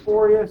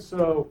For you,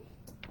 so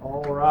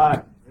all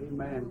right,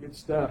 amen, good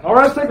stuff. All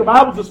right, let's take the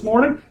Bibles this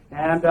morning,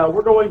 and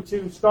we're going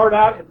to start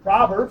out in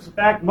Proverbs. In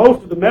fact,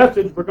 most of the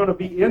message we're going to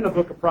be in the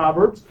book of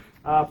Proverbs,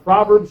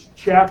 Proverbs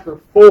chapter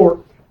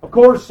 4. Of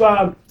course,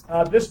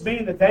 this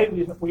being the day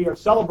we are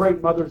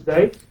celebrating Mother's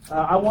Day,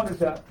 I wanted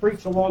to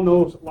preach along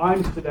those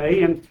lines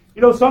today. And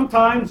you know,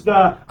 sometimes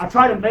I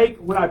try to make,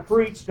 when I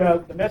preach,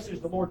 the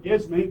message the Lord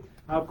gives me.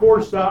 Of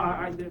course,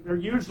 they're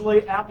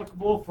usually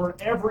applicable for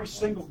every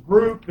single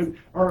group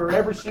or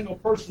every single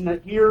person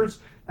that hears.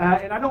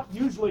 And I don't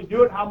usually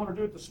do it how I'm going to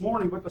do it this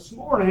morning. But this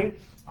morning,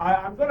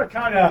 I'm going to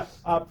kind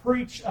of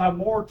preach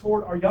more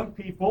toward our young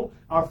people,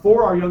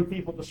 for our young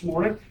people this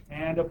morning.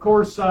 And of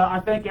course, I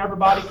think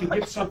everybody can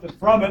get something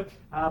from it.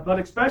 But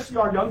especially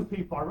our young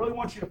people. I really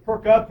want you to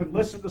perk up and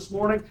listen this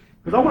morning.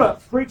 Because I want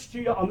to preach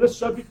to you on this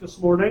subject this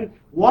morning.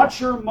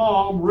 What your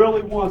mom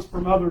really wants for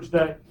Mother's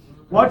Day.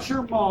 What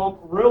your mom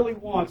really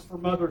wants for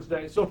Mother's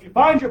Day. So if you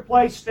find your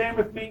place, stand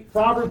with me.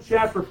 Proverbs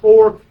chapter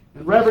 4,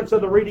 in reverence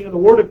of the reading of the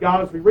Word of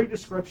God as we read the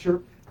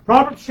Scripture.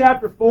 Proverbs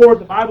chapter 4,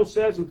 the Bible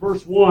says in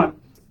verse 1,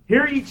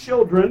 "Hear ye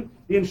children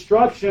the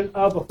instruction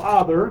of a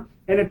father,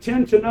 and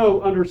attend to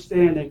know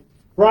understanding.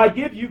 For I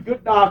give you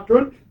good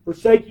doctrine,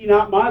 forsake ye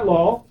not my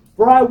law.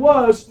 For I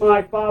was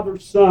my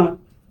father's son,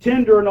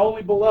 tender and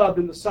only beloved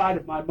in the sight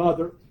of my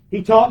mother.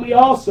 He taught me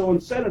also,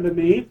 and said unto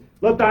me,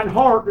 Let thine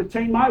heart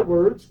retain my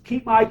words,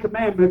 keep my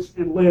commandments,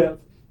 and live.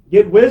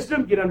 Get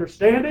wisdom, get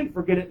understanding,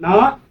 forget it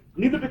not,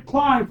 neither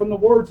decline from the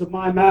words of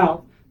my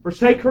mouth.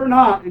 Forsake her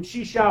not, and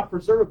she shall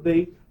preserve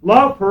thee.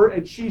 Love her,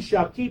 and she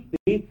shall keep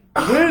thee.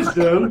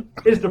 Wisdom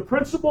is the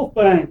principal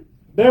thing.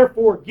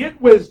 Therefore get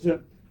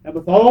wisdom, and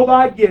with all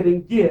thy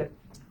getting, get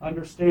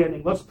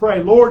understanding." Let's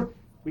pray. Lord,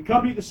 we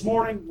come to you this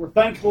morning. We're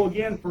thankful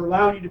again for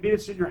allowing you to be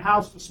us in your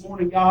house this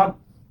morning, God.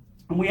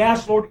 And we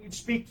ask, Lord, that you'd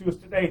speak to us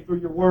today through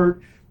your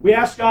word. We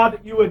ask, God,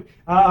 that you would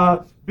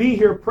be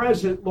here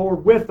present,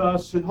 Lord, with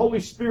us. And Holy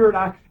Spirit,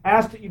 I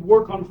ask that you'd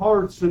work on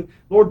hearts. And,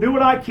 Lord, do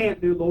what I can't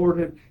do,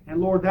 Lord.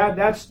 And Lord,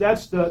 that's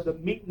the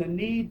meet and the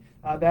need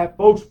that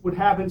folks would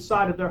have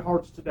inside of their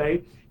hearts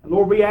today. And,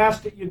 Lord, we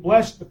ask that you'd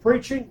bless the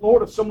preaching.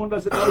 Lord, if someone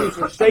doesn't know you as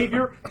their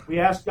Savior, we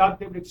ask, God, that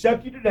they would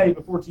accept you today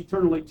before it's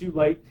eternally too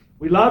late.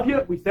 We love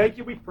you. We thank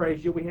you. We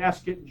praise you. We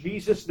ask it in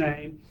Jesus'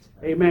 name.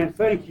 Amen.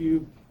 Thank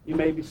you. You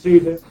may be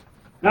seated.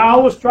 Now, I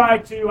always try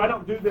to, I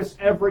don't do this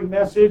every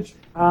message,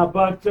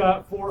 but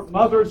for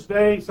Mother's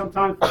Day,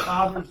 sometimes for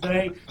Father's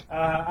Day,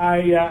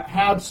 I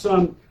have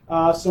some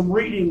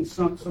readings,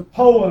 some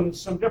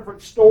poems, some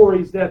different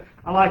stories that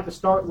I like to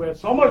start with.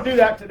 So I'm going to do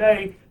that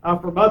today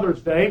for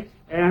Mother's Day.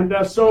 And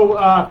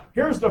so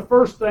here's the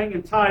first thing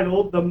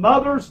entitled, The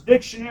Mother's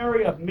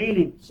Dictionary of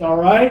Meanings, all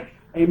right?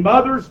 A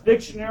Mother's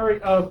Dictionary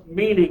of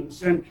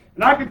Meanings. And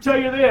I can tell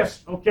you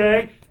this,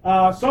 okay?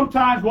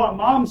 Sometimes what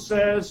Mom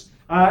says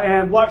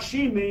and what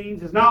she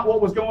means is not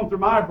what was going through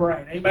my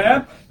brain.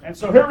 Amen? And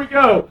so here we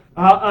go.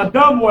 A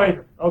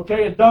dumbwaiter.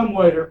 Okay, a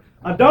dumbwaiter.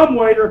 A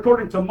dumbwaiter,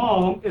 according to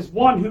Mom, is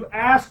one who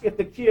asks if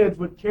the kids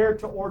would care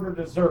to order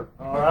dessert.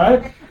 All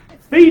right?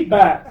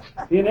 Feedback.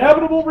 The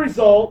inevitable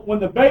result when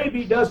the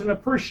baby doesn't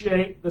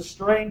appreciate the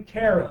strained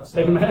carrots.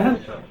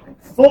 Amen?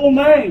 Full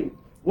name.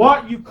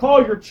 What you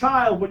call your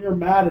child when you're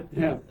mad at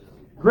them.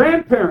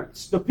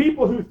 Grandparents, the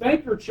people who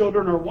think your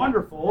children are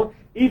wonderful,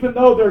 even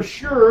though they're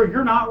sure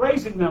you're not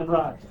raising them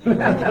right. We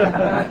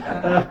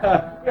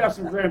have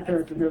some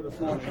grandparents in here this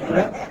morning.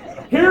 Right?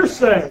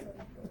 Hearsay,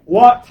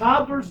 what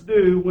toddlers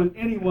do when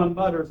anyone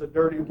mutters a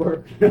dirty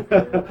word.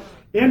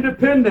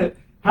 Independent,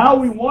 how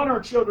we want our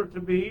children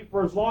to be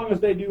for as long as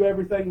they do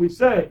everything we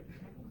say.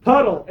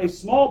 Puddle, a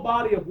small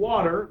body of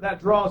water that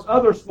draws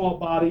other small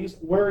bodies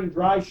wearing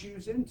dry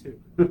shoes into.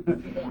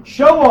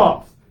 Show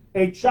off,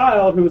 a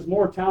child who is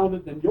more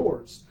talented than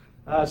yours.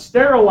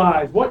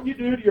 Sterilize, what you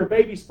do to your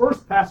baby's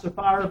first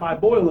pacifier by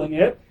boiling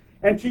it,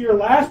 and to your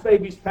last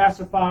baby's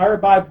pacifier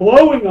by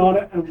blowing on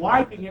it and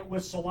wiping it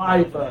with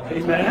saliva.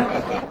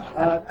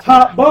 Amen?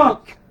 Top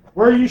bunk,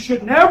 where you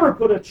should never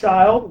put a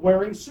child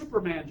wearing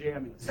Superman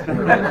jammies.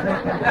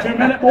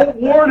 2-minute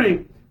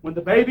warning, when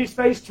the baby's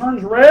face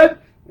turns red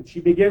and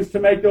she begins to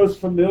make those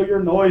familiar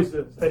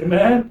noises.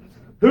 Amen?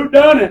 Who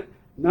done it?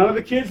 None of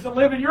the kids that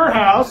live in your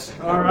house,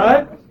 all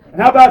right?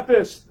 And how about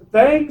this?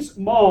 Things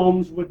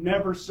moms would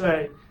never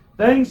say.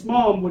 Things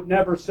mom would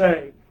never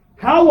say.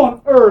 How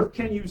on earth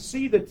can you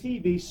see the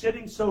TV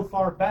sitting so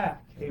far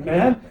back?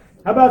 Amen?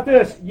 How about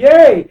this?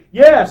 Yay!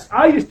 Yes,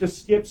 I used to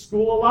skip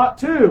school a lot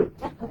too.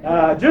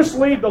 Just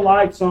leave the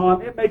lights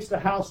on. It makes the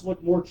house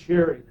look more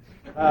cheery.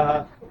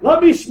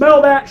 Let me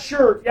smell that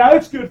shirt. Yeah,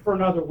 it's good for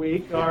another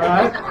week, all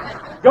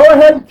right? Go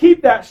ahead and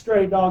keep that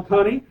stray dog,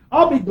 honey.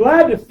 I'll be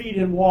glad to feed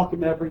and walk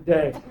him every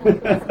day.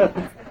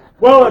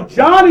 Well, if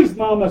Johnny's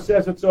mama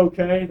says it's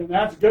okay, then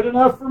that's good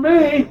enough for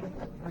me.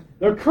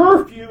 The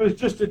curfew is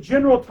just a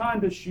general time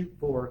to shoot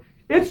for.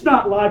 It's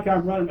not like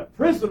I'm running a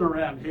prison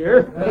around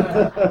here.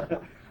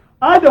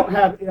 I don't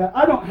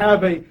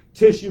have a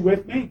tissue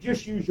with me.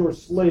 Just use your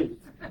sleeve.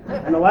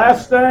 And the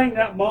last thing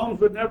that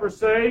moms would never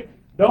say,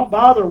 don't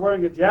bother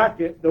wearing a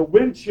jacket. The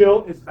wind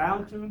chill is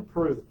bound to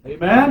improve.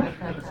 Amen?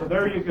 So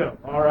there you go.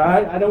 All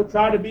right? I don't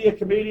try to be a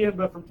comedian,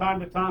 but from time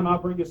to time I'll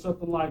bring you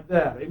something like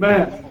that.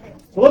 Amen?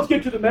 So let's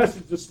get to the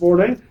message this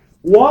morning.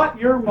 What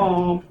your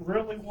mom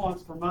really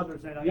wants for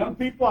Mother's Day. Now, young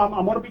people, I'm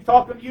going to be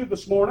talking to you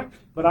this morning,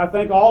 but I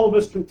think all of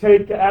us can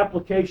take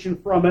application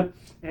from it.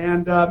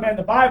 And, man,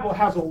 the Bible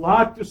has a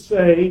lot to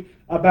say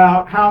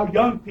about how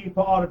young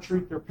people ought to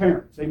treat their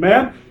parents.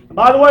 Amen? And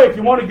by the way, if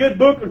you want a good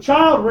book on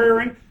child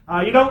rearing,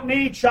 you don't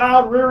need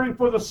Child Rearing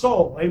for the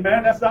Soul.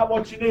 Amen? That's not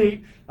what you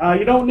need.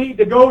 You don't need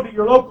to go to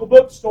your local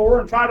bookstore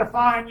and try to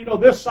find,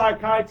 this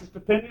psychiatrist's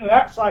opinion,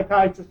 that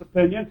psychiatrist's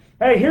opinion.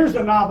 Hey, here's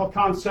a novel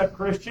concept,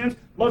 Christians.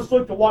 Let's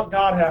look to what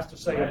God has to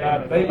say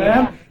about it.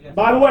 Amen?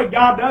 By the way,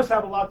 God does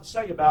have a lot to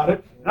say about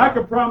it. And I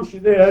can promise you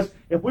this,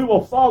 if we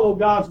will follow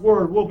God's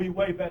Word, we'll be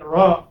way better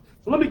off.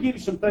 So let me give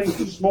you some things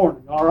this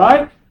morning, all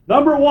right?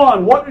 Number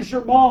one, what does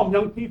your mom,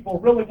 young people,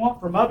 really want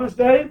for Mother's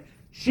Day?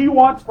 She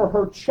wants for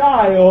her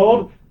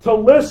child to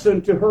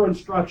listen to her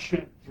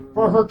instruction.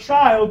 For her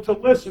child to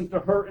listen to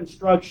her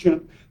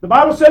instruction. The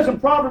Bible says in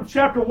Proverbs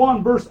chapter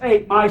 1, verse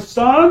 8, My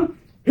son,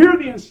 hear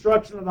the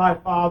instruction of thy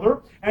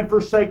father, and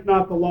forsake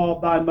not the law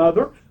of thy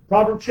mother.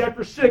 Proverbs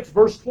chapter 6,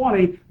 verse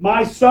 20,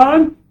 My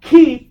son,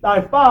 keep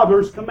thy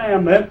father's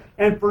commandment,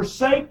 and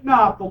forsake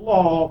not the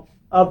law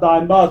of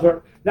thy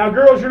mother. Now,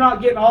 girls, you're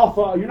not getting off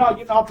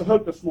the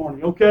hook this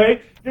morning,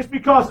 okay? Just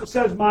because it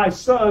says my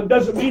son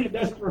doesn't mean it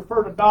doesn't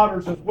refer to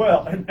daughters as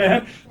well.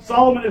 Amen.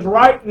 Solomon is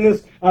writing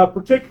this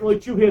particularly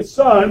to his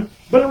son,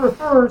 but it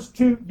refers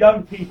to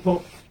young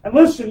people. And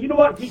listen, you know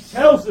what? He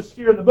tells us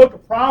here in the book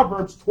of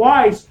Proverbs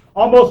twice,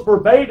 almost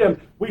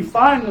verbatim, we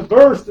find the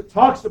verse that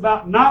talks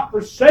about not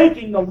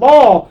forsaking the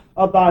law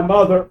of thy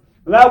mother.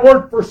 And that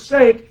word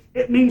forsake,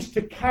 it means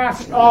to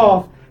cast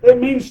off. It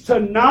means to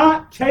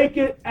not take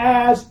it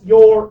as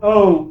your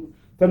own.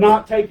 To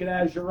not take it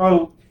as your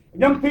own.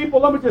 Young people,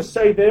 let me just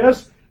say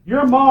this.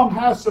 Your mom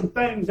has some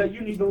things that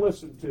you need to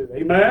listen to.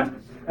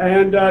 Amen?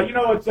 And,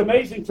 it's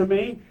amazing to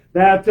me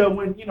that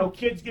when,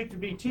 kids get to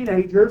be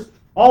teenagers,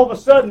 all of a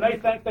sudden they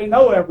think they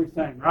know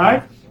everything,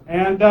 right?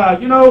 And,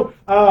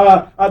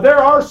 there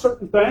are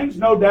certain things,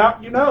 no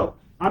doubt, you know.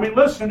 I mean,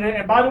 listen,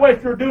 and by the way,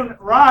 if you're doing it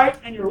right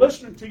and you're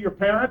listening to your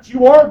parents,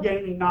 you are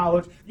gaining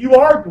knowledge. You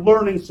are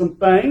learning some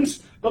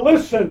things. But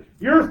listen,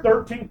 you're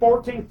 13,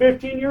 14,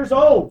 15 years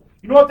old.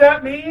 You know what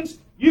that means?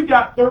 You've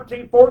got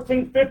 13,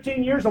 14,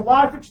 15 years of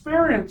life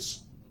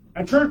experience.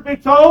 And truth be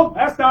told,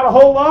 that's not a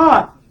whole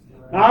lot.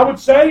 Now, I would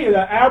say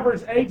the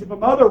average age of a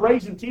mother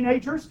raising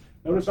teenagers,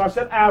 notice I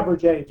said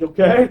average age,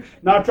 okay?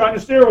 Not trying to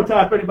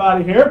stereotype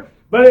anybody here,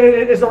 but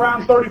it is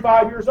around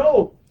 35 years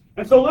old.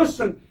 And so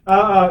listen,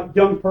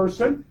 young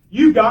person,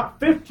 you got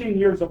 15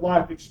 years of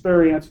life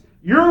experience.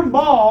 Your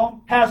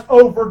mom has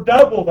over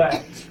double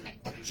that.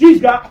 She's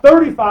got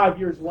 35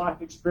 years of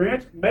life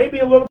experience, maybe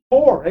a little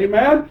more,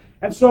 amen?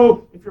 And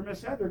so if you're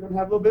Miss Heather, you're going to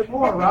have a little bit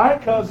more, right?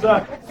 Because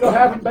still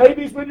having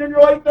babies when you're in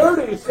your late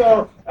 30s,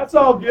 so that's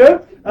all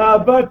good.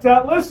 But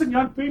listen,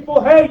 young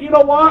people, hey, you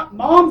know what?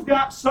 Mom's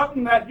got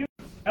something that you...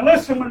 And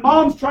listen, when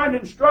Mom's trying to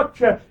instruct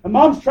you, and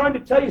Mom's trying to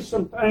tell you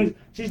some things,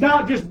 she's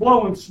not just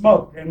blowing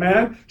smoke,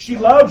 amen? She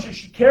loves you,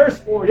 she cares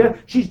for you,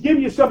 she's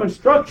giving you some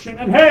instruction,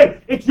 and hey,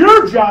 it's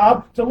your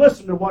job to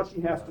listen to what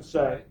she has to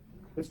say.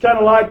 It's kind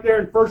of like there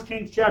in 1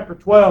 Kings chapter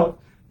 12,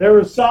 there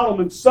is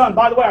Solomon's son.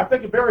 By the way, I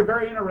think it's very,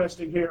 very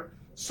interesting here.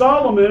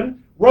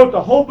 Solomon wrote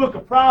the whole book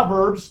of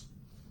Proverbs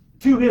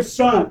to his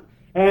son.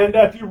 And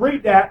if you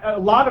read that, a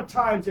lot of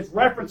times it's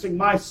referencing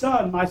my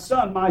son, my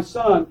son, my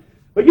son.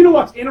 But you know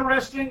what's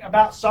interesting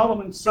about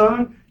Solomon's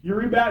son? You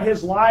read about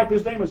his life.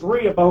 His name was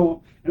Rehoboam.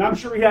 And I'm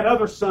sure he had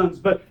other sons,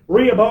 but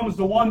Rehoboam is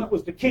the one that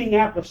was the king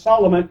after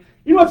Solomon.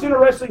 You know what's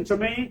interesting to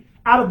me?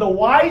 Out of the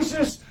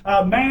wisest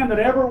man that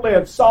ever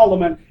lived,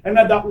 Solomon, and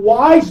that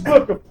wise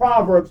book of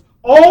Proverbs,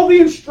 all the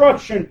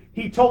instruction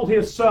he told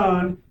his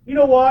son, you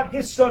know what?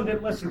 His son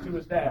didn't listen to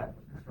his dad.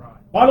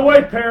 Right. By the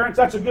way, parents,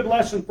 that's a good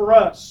lesson for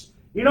us.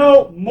 You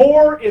know,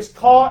 more is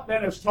caught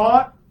than is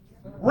taught.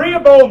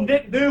 Rehoboam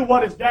didn't do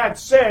what his dad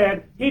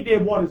said. He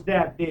did what his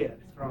dad did.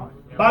 Right.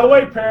 By the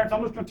way, parents,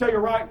 I'm just going to tell you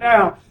right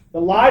now, the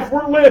life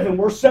we're living,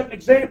 we're setting an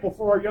example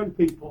for our young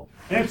people.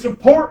 And it's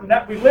important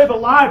that we live a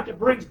life that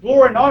brings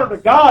glory and honor to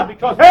God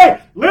because,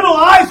 hey, little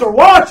eyes are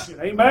watching.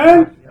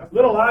 Amen? Yeah.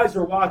 Little eyes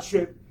are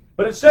watching.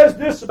 But it says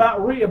this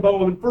about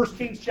Rehoboam in 1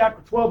 Kings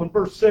chapter 12 and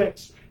verse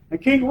 6.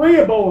 And King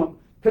Rehoboam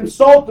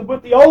consulted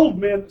with the old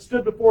men that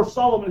stood before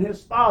Solomon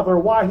his father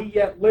while he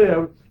yet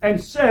lived,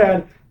 and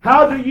said,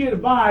 How do you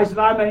advise that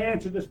I may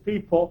answer this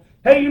people?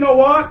 Hey, you know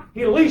what?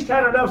 He at least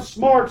had enough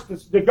smarts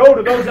to go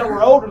to those that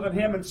were older than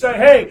him and say,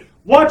 hey,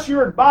 what's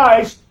your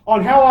advice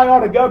on how I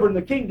ought to govern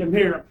the kingdom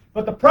here?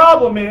 But the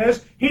problem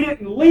is, he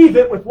didn't leave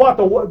it with what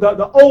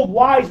the old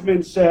wise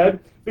men said,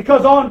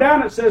 because on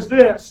down it says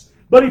this,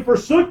 But he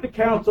forsook the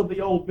counsel of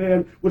the old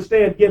men which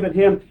they had given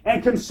him,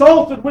 and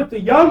consulted with the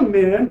young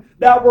men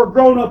that were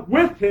grown up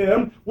with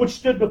him, which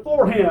stood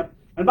before him.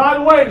 And by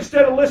the way,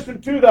 instead of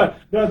listening to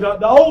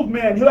the old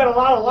men who had a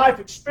lot of life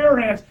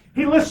experience,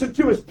 he listened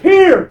to his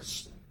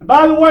peers. And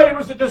by the way, it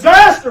was a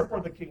disaster for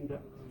the kingdom.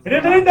 It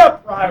didn't end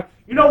up right.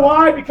 You know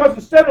why? Because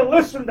instead of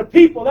listening to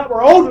people that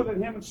were older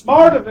than him and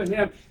smarter than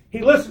him,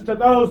 he listened to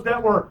those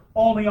that were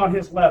only on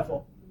his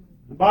level.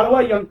 And by the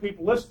way, young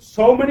people, listen,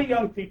 so many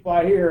young people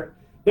I hear,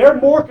 they're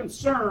more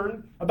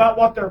concerned about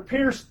what their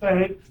peers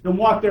think than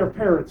what their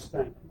parents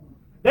think.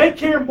 They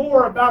care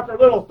more about their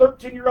little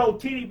 13-year-old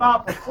teeny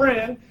bopper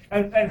friend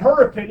and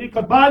her opinion,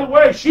 because by the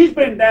way, she's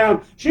been down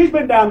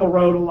the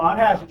road a lot,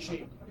 hasn't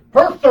she?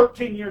 Her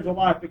 13 years of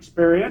life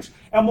experience,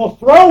 and will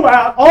throw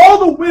out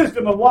all the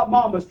wisdom of what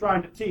Mama's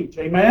trying to teach.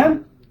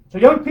 Amen? So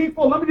young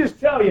people, let me just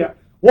tell you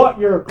what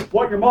your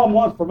mom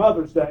wants for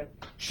Mother's Day.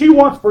 She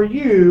wants for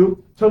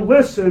you to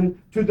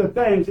listen to the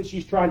things that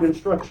she's trying to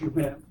instruct you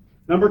in.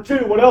 Number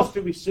 2, what else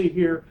do we see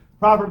here?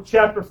 Proverbs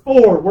chapter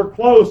 4. We're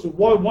close to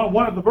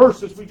one of the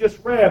verses we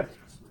just read.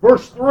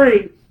 Verse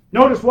 3.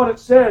 Notice what it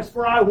says.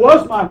 For I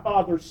was my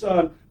father's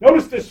son.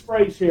 Notice this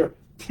phrase here.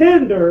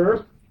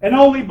 Tender and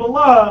only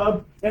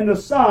beloved in the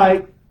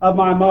sight of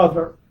my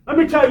mother. Let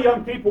me tell you,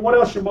 young people, what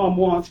else your mom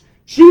wants.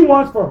 She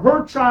wants for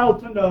her child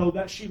to know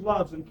that she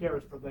loves and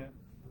cares for them.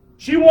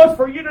 She wants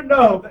for you to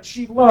know that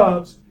she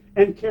loves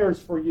and cares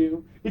for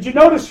you. Did you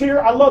notice here?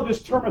 I love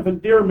this term of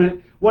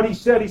endearment. What he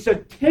said. He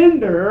said,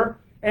 tender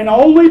and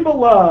only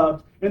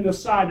beloved in the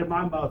sight of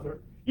my mother.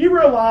 You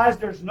realize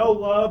there's no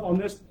love on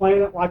this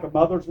planet like a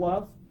mother's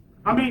love?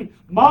 I mean,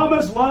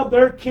 mamas love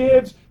their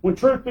kids when,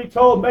 truth be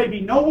told,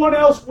 maybe no one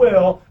else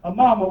will. A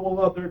mama will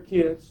love their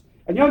kids.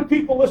 And young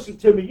people, listen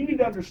to me. You need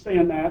to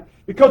understand that.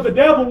 Because the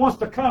devil wants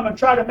to come and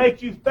try to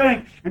make you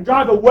think and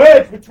drive a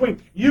wedge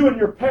between you and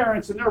your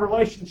parents and their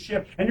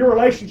relationship and your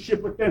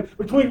relationship with them.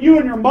 Between you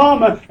and your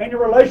mama and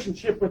your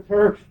relationship with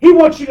her. He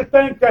wants you to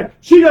think that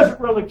she doesn't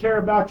really care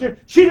about you.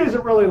 She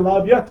doesn't really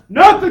love you.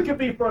 Nothing could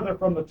be further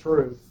from the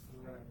truth.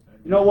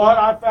 You know what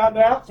I found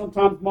out?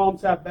 Sometimes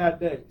moms have bad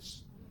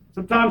days.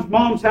 Sometimes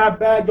moms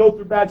go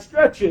through bad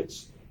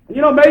stretches. And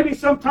you know, maybe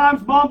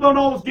sometimes mom don't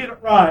always get it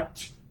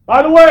right.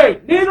 By the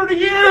way, neither do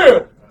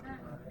you.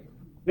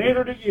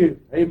 Neither do you.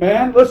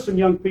 Amen? Listen,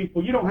 young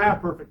people, you don't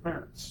have perfect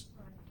parents.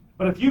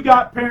 But if you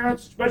got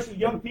parents, especially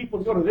young people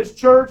who go to this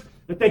church,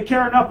 that they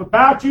care enough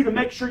about you to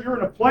make sure you're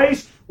in a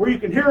place where you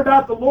can hear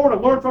about the Lord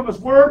and learn from His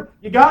Word,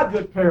 you got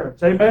good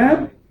parents.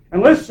 Amen?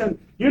 And listen,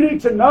 you need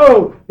to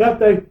know that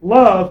they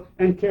love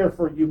and care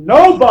for you.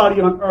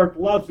 Nobody on earth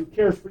loves and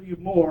cares for you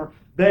more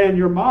than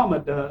your mama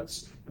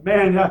does.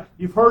 Man,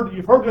 you've heard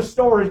the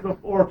stories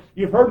before.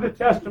 You've heard the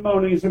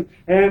testimonies,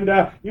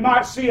 and you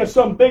might see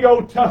some big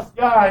old tough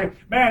guy.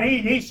 Man,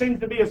 he seems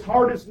to be as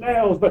hard as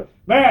nails, but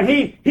man,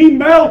 he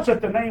melts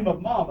at the name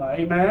of Mama.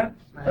 Amen.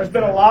 There's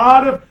been a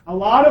lot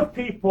of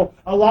people,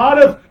 a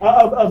lot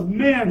of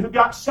men who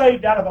got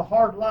saved out of a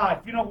hard life.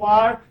 You know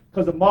why?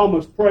 Because of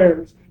Mama's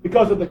prayers,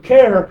 because of the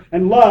care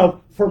and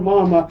love for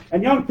Mama.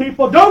 And young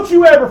people, don't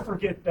you ever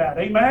forget that.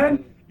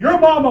 Amen. Your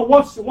Mama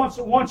wants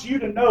you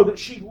to know that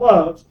she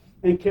loves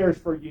and cares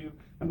for you.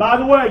 And by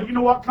the way, you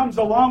know what comes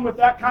along with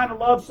that kind of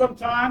love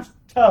sometimes?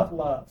 Tough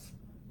love.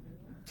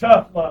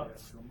 Tough love.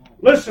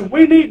 Listen,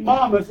 we need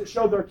mamas that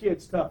show their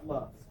kids tough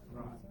love.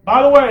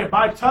 By the way,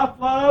 by tough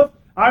love,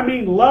 I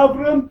mean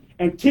loving them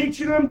and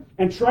teaching them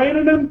and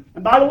training them.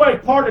 And by the way,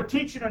 part of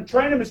teaching and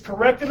training them is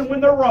correcting them when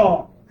they're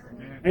wrong.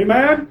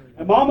 Amen?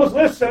 And mamas,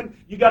 listen,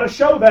 you got to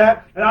show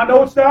that. And I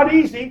know it's not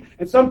easy.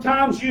 And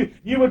sometimes you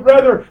would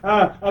rather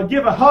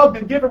give a hug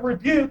than give a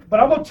rebuke.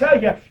 But I'm going to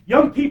tell you,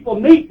 young people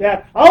need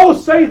that. I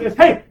always say this.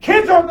 Hey,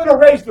 kids aren't going to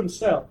raise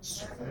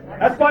themselves.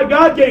 That's why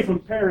God gave them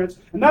parents.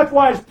 And that's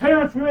why as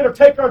parents, we better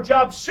take our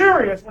job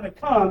serious when it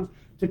comes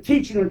to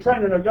teaching and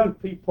training our young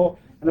people.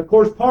 And of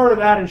course, part of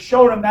that is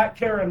showing them that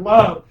care and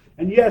love.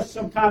 And yes,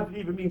 sometimes it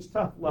even means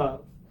tough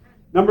love.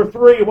 Number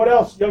 3, what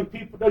else, young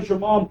people, does your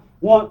mom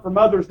want for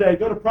Mother's Day?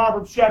 Go to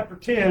Proverbs chapter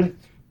 10.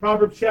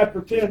 Proverbs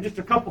chapter 10, just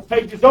a couple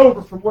pages over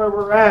from where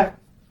we're at.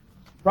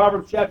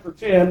 Proverbs chapter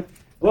 10.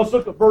 Let's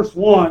look at verse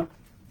 1.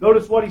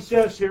 Notice what he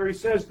says here. He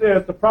says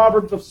this, the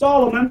Proverbs of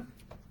Solomon,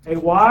 a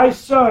wise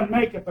son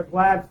maketh a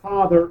glad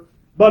father,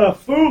 but a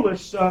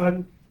foolish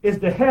son is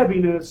the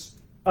heaviness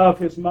of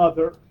his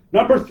mother.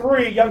 Number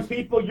 3, young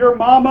people, your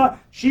mama,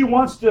 she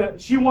wants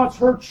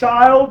her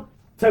child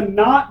to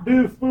not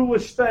do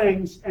foolish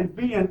things and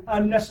be an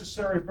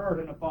unnecessary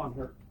burden upon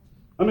her.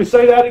 Let me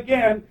say that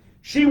again.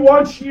 She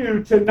wants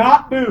you to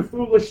not do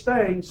foolish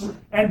things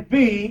and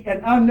be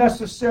an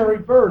unnecessary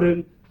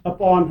burden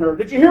upon her.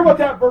 Did you hear what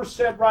that verse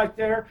said right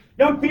there?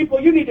 Young people,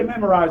 you need to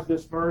memorize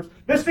this verse.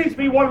 This needs to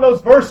be one of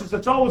those verses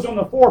that's always on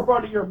the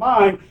forefront of your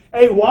mind.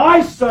 A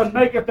wise son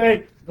maketh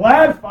a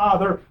glad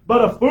father,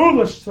 but a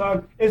foolish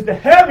son is the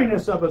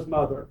heaviness of his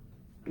mother.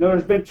 You know,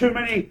 there's been too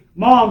many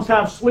moms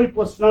have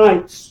sleepless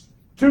nights.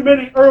 Too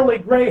many early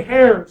gray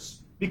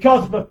hairs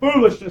because of the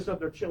foolishness of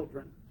their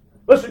children.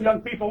 Listen,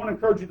 young people, I want to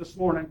encourage you this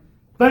morning.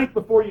 Think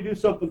before you do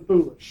something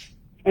foolish.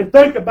 And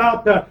think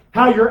about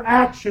how your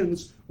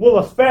actions will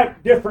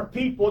affect different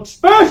people,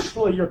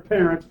 especially your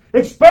parents,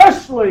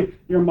 especially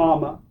your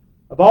mama.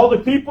 Of all the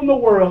people in the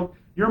world,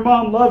 your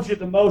mom loves you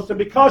the most. And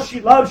because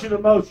she loves you the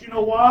most, you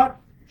know what?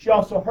 She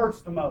also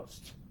hurts the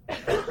most.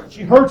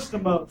 She hurts the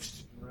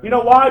most. You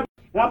know why?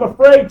 And I'm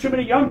afraid too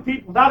many young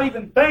people, without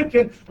even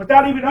thinking,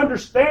 without even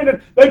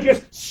understanding, they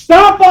just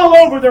stomp all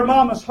over their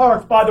mama's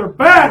hearts by their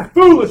bad,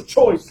 foolish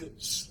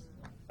choices.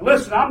 And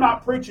listen, I'm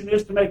not preaching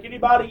this to make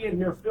anybody in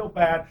here feel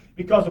bad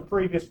because of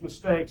previous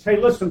mistakes. Hey,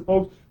 listen,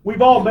 folks,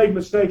 we've all made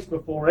mistakes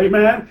before,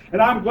 amen?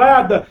 And I'm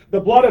glad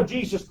the blood of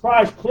Jesus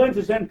Christ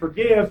cleanses and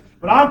forgives,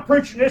 but I'm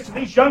preaching this to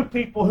these young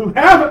people who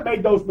haven't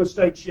made those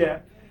mistakes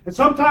yet. And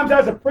sometimes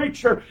as a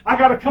preacher, I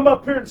got to come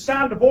up here and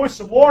sound a voice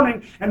of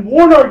warning and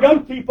warn our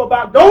young people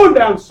about going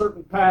down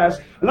certain paths.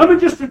 And let me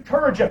just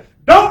encourage you,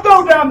 don't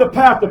go down the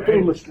path of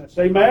foolishness,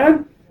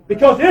 amen?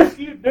 Because if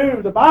you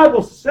do, the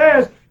Bible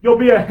says you'll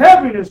be a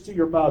heaviness to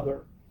your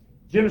mother.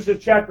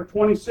 Genesis chapter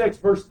 26,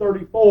 verse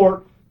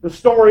 34, the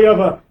story of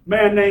a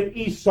man named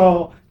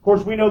Esau. Of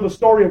course, we know the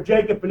story of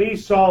Jacob and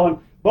Esau, and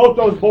both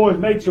those boys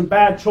made some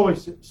bad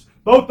choices.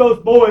 Both those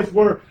boys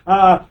were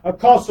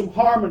caused some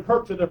harm and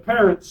hurt to their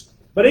parents.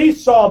 But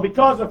Esau,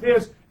 because of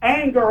his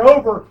anger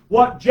over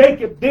what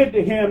Jacob did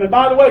to him, and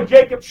by the way,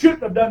 Jacob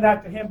shouldn't have done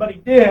that to him, but he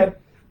did.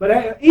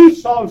 But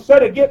Esau,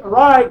 instead of getting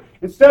right,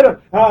 instead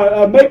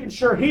of making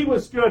sure he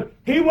was good,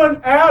 he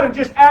went out and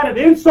just added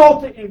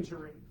insult to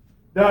injury.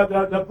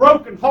 The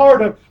broken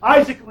heart of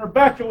Isaac and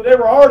Rebekah, they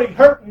were already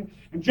hurting,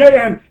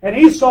 and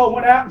Esau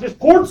went out and just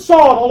poured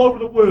salt all over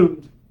the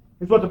wound.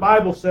 Here's what the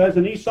Bible says.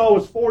 And Esau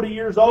was 40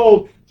 years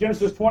old,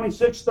 Genesis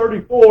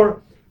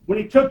 26:34. When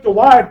he took to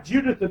wife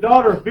Judith, the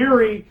daughter of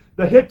Beeri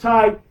the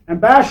Hittite,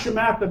 and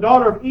Bashemath, the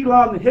daughter of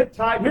Elon the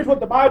Hittite. Here's what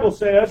the Bible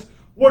says,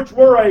 which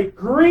were a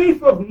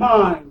grief of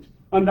mind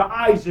unto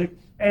Isaac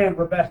and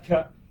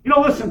Rebekah. You know,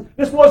 listen,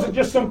 this wasn't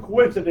just some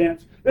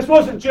coincidence. This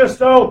wasn't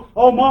just, oh,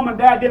 mom and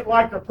dad didn't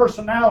like their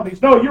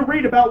personalities. No, you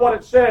read about what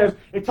it says.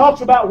 It talks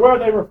about where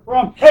they were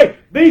from. Hey,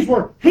 these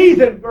were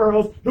heathen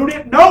girls who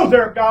didn't know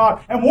their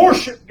God and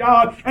worshiped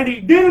God, and he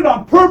did it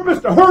on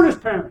purpose to hurt his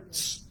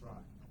parents.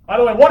 By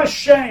the way, what a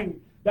shame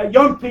that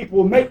young people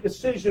will make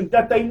decisions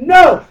that they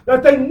know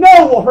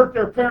will hurt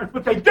their parents,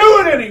 but they do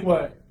it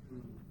anyway.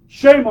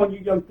 Shame on you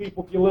young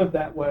people if you live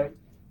that way.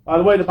 By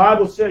the way, the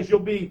Bible says you'll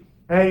be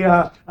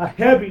a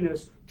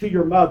heaviness to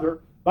your mother.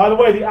 By the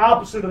way, the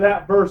opposite of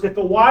that verse, if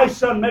the wise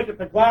son maketh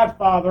a glad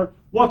father,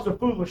 what's a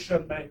foolish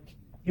son make?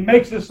 He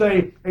makes us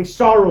a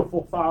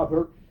sorrowful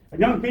father. And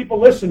young people,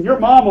 listen, your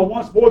mama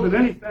wants more than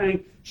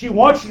anything. She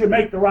wants you to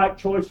make the right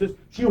choices.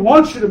 She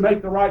wants you to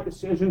make the right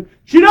decision.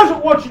 She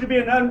doesn't want you to be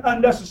an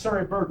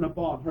unnecessary burden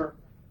upon her.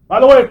 By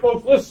the way,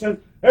 folks,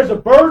 listen, there's a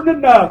burden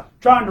enough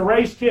trying to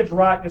raise kids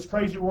right in this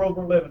crazy world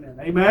we're living in.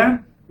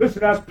 Amen?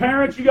 Listen, as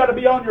parents, you got to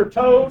be on your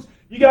toes.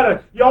 You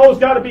always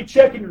got to be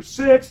checking your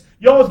six.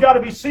 You always got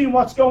to be seeing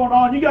what's going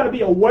on. You got to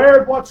be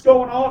aware of what's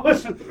going on.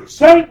 Listen,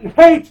 Satan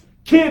hates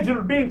kids that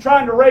are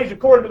trying to raise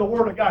according to the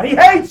Word of God. He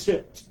hates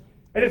it.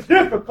 And it's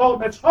difficult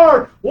and it's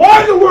hard.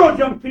 Why in the world,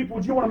 young people,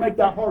 would you want to make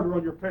that harder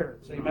on your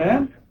parents?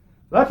 Amen?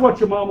 That's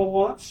what your mama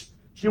wants.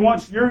 She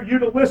wants you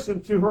to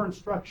listen to her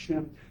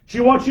instruction.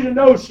 She wants you to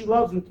know she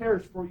loves and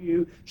cares for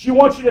you. She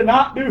wants you to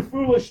not do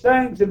foolish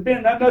things and be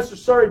an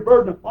unnecessary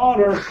burden upon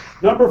her.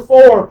 Number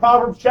 4,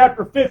 Proverbs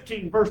chapter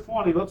 15, verse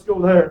 20. Let's go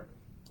there.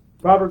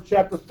 Proverbs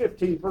chapter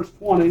 15, verse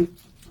 20.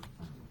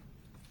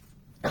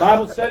 The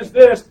Bible says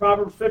this,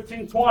 Proverbs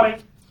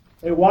 15:20.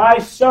 A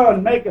wise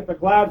son maketh a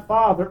glad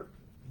father,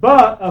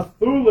 but a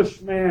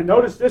foolish man,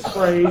 notice this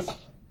phrase,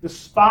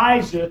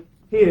 despiseth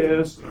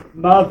his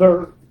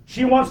mother.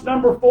 She wants,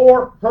 number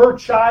 4, her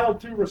child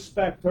to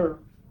respect her.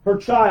 Her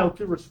child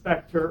to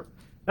respect her.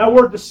 That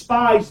word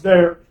despise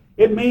there,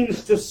 it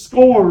means to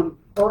scorn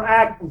or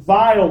act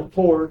vile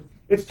toward.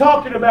 It's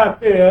talking about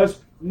this,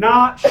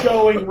 not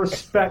showing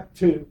respect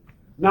to.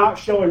 Not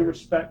showing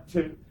respect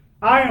to.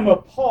 I am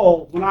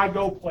appalled when I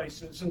go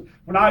places and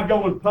when I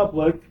go in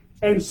public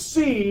and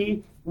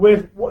see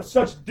with what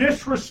such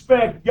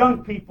disrespect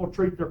young people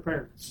treat their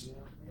parents.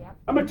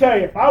 I'm going to tell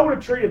you, if I would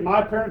have treated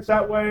my parents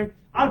that way,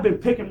 I'd have been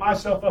picking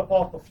myself up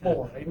off the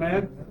floor.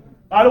 Amen?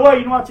 By the way,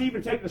 you know what, to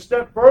even take it a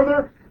step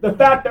further? The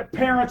fact that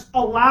parents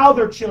allow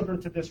their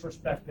children to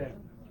disrespect them.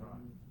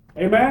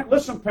 Amen?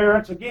 Listen,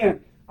 parents,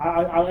 again,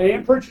 I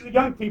am preaching to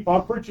young people.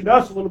 I'm preaching to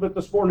us a little bit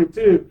this morning,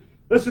 too.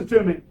 Listen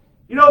to me.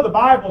 You know, the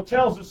Bible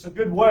tells us a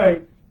good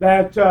way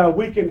that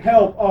we can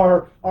help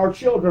our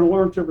children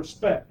learn to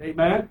respect.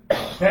 Amen?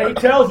 Okay, he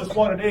tells us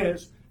what it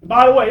is. And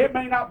by the way, it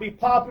may not be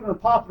popular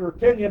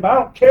opinion, but I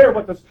don't care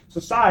what the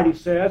society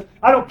says.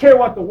 I don't care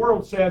what the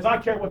world says. I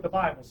care what the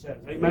Bible says.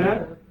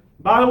 Amen?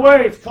 By the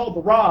way, it's called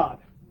the rod.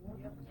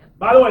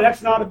 By the way,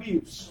 that's not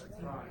abuse.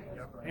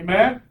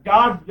 Amen?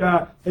 God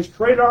has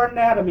created our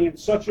anatomy in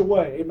such a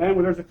way, amen,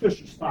 where there's a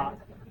cushion spot.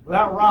 Well,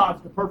 that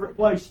rod's the perfect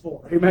place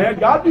for it. Amen?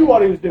 God knew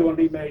what He was doing when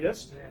He made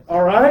us.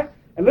 All right?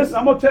 And listen,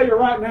 I'm going to tell you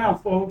right now,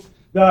 folks,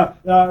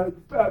 the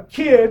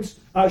kids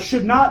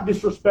should not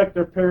disrespect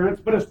their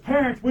parents, but as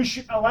parents, we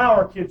shouldn't allow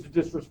our kids to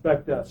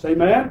disrespect us.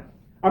 Amen?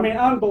 I mean,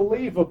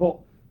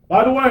 unbelievable.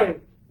 By the way,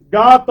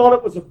 God thought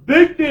it was a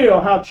big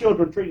deal how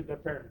children treated their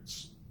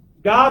parents.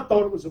 God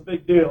thought it was a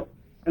big deal.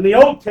 In the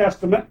Old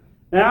Testament,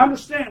 Now, I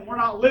understand we're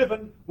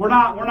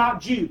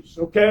not Jews,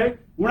 okay?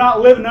 We're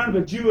not living under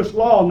the Jewish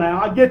law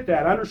now. I get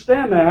that. I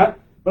understand that.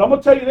 But I'm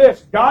going to tell you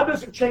this. God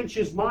doesn't change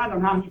His mind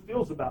on how He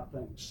feels about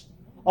things.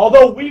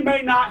 Although we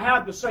may not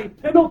have the same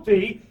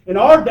penalty in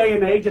our day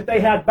and age that they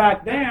had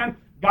back then,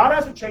 God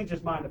hasn't changed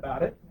His mind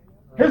about it.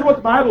 Here's what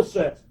the Bible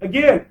says.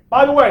 Again,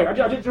 by the way, I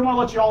just want to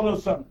let you all know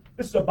something.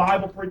 This is a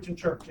Bible-preaching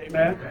church,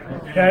 amen?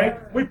 Okay?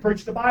 We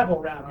preach the Bible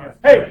around here.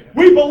 Hey,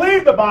 we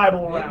believe the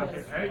Bible around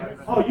here.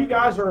 Oh, you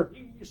guys are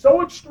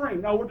so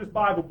extreme. No, we're just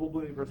Bible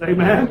believers,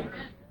 amen?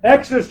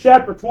 Exodus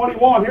chapter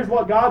 21, here's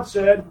what God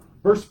said,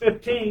 verse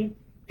 15.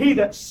 He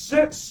that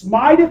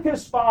smiteth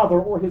his father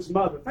or his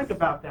mother. Think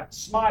about that,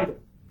 smiteth.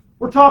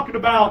 We're talking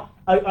about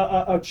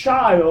a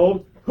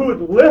child who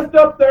would lift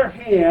up their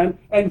hand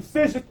and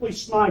physically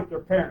smite their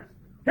parent.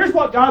 Here's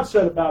what God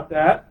said about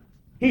that.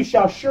 He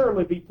shall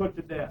surely be put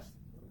to death.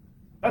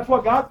 That's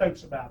what God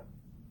thinks about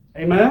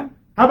it. Amen?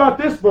 How about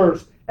this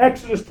verse?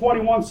 Exodus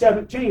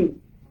 21:17.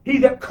 He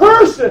that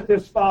curseth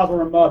his father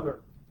or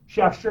mother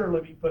shall surely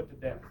be put to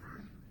death.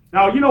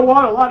 Now, you know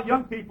what? A lot of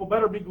young people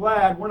better be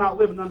glad we're not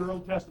living under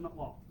Old Testament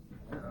law.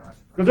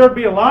 Because there'd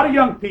be a lot of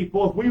young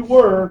people, if we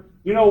were,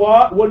 you know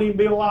what, wouldn't even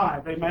be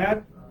alive.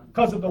 Amen?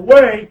 Because of the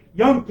way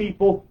young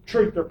people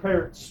treat their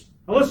parents.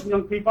 Now listen,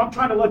 young people, I'm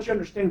trying to let you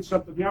understand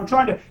something here. I'm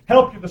trying to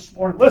help you this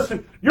morning.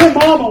 Listen, your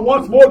mama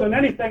wants more than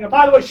anything. And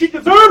by the way, she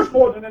deserves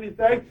more than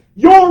anything.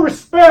 Your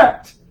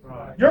respect.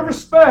 Right. Your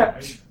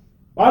respect.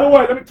 By the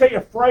way, let me tell you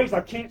a phrase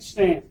I can't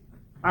stand.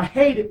 I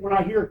hate it when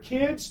I hear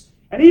kids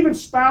and even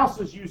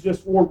spouses use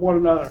this toward one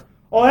another.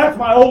 Oh, that's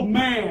my old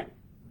man.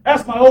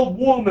 That's my old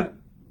woman.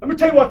 Let me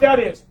tell you what that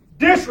is.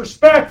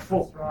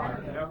 Disrespectful.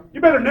 Right.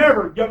 You better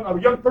never, a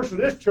young person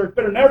in this church,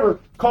 better never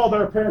call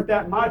their parent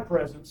that in my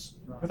presence,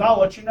 because I'll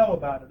let you know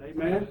about it.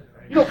 Amen?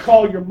 You don't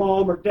call your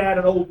mom or dad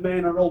an old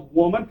man or an old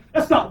woman.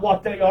 That's not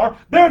what they are.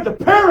 They're the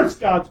parents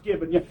God's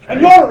given you, and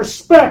you ought to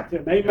respect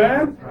them.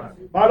 Amen?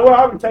 By the way,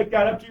 I would take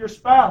that up to your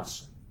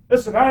spouse.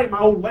 Listen, that ain't my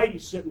old lady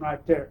sitting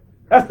right there.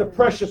 That's the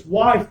precious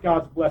wife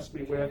God's blessed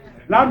me with.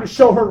 And I'm to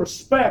show her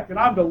respect, and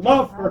I'm to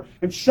love her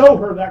and show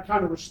her that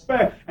kind of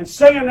respect. And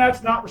saying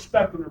that's not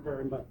respecting her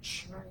very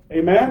much.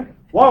 Amen?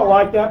 Well, I don't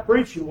like that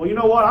preaching. Well, you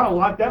know what? I don't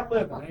like that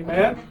living.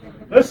 Amen?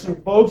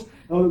 Listen, folks,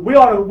 we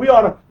ought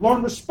to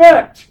learn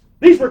respect.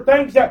 These were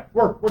things that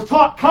were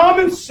taught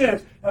common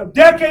sense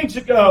decades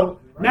ago.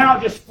 Now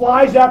it just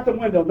flies out the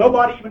window.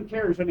 Nobody even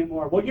cares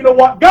anymore. Well, you know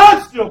what? God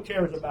still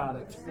cares about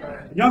it.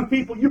 And young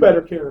people, you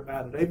better care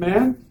about it.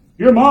 Amen?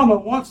 Your mama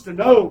wants to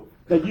know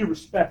that you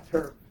respect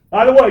her.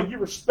 By the way, you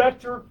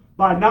respect her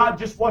by not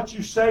just what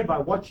you say, by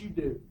what you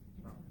do.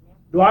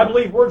 Do I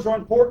believe words are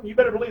important? You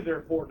better believe they're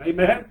important.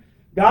 Amen?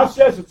 God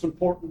says it's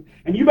important.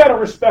 And you better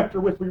respect her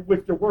with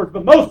your words.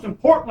 But most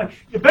importantly,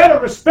 you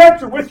better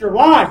respect her with your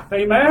life.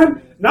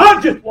 Amen?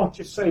 Not just what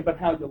you say, but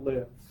how you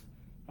live.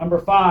 Number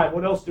 5,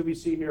 what else do we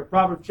see here?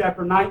 Proverbs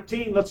chapter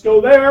 19. Let's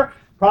go there.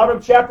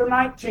 Proverbs chapter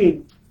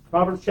 19.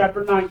 Proverbs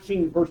chapter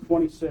 19, verse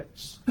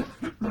 26.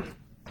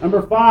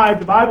 Number 5,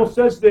 the Bible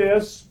says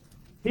this,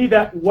 He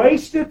that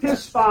wasteth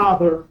his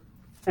father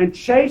and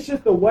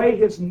chaseth away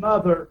his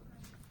mother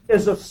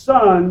is a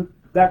son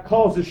that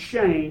causes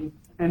shame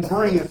and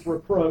bringeth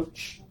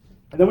reproach.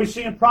 And then we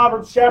see in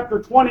Proverbs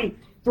chapter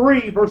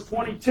 23, verse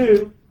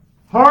 22,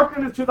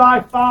 Hearken unto thy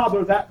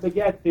father that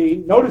begat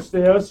thee, notice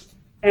this,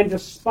 and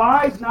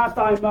despise not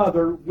thy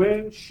mother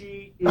when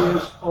she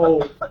is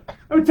old.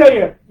 Let me tell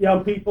you,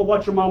 young people,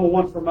 what your mama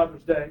wants for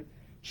Mother's Day.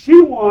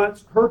 She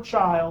wants her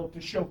child to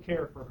show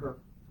care for her.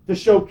 To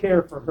show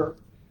care for her.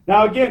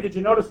 Now again, did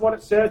you notice what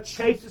it said?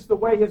 Chases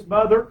away his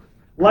mother,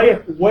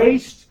 layeth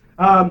waste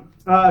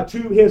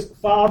to his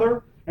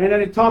father. And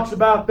then it talks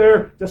about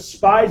there,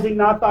 despising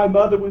not thy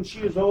mother when she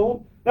is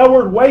old. That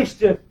word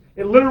wasteth,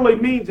 it literally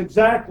means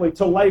exactly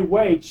to lay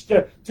waste,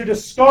 to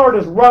discard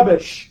as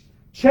rubbish.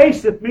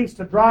 Chaseth means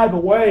to drive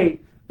away.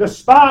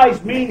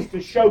 Despise means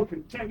to show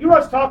contempt. You know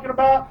what it's talking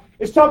about?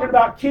 It's talking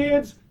about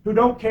kids who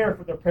don't care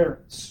for their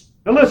parents.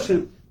 Now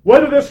listen,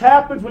 whether this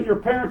happens when your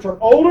parents are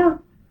older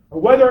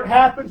or whether it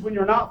happens when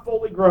you're not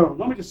fully grown,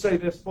 let me just say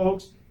this,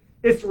 folks.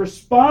 It's the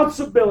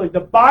responsibility, the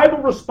Bible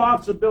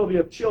responsibility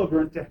of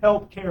children to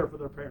help care for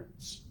their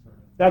parents.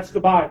 That's the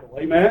Bible,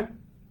 amen?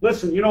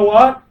 Listen, you know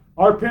what?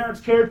 Our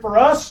parents cared for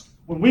us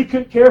when we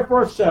couldn't care for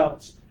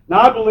ourselves.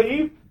 Now I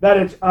believe that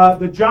it's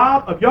the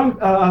job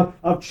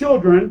of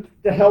children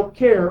to help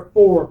care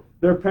for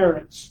their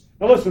parents.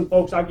 Now listen,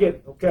 folks, I get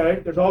it,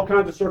 okay? There's all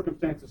kinds of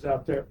circumstances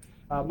out there.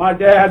 My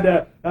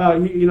dad,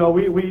 he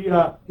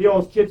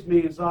always kids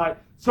me. He's like,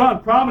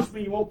 son, promise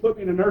me you won't put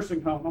me in a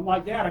nursing home. I'm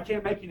like, Dad, I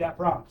can't make you that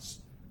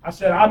promise. I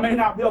said, I may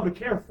not be able to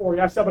care for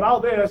you. I said, but all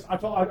this, I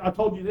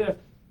told you this.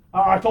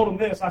 I told him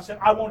this. I said,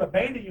 I won't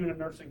abandon you in a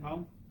nursing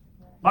home.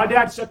 My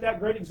dad set that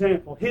great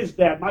example. His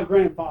dad, my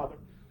grandfather,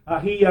 my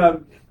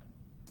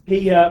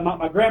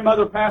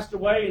grandmother passed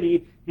away, and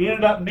he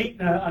ended up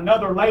meeting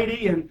another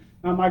lady, and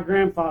my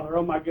grandfather,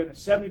 oh my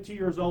goodness, 72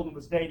 years old and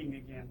was dating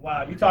again.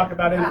 Wow, you talk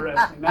about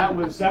interesting. That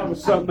was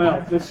something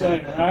else, just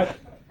saying, right?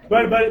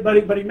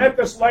 But he met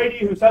this lady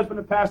whose husband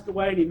had passed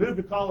away, and he moved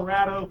to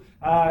Colorado,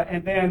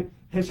 and then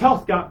his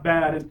health got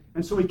bad,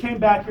 and so he came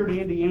back here to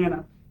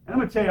Indiana. And I'm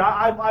going to tell you,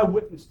 I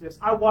witnessed this.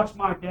 I watched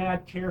my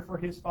dad care for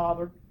his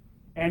father.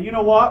 And you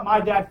know what? My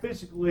dad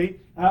physically,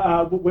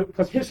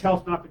 because his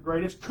health's not the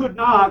greatest, could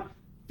not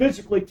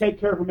physically take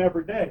care of him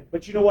every day.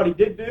 But you know what he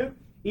did do?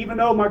 Even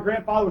though my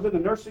grandfather was in the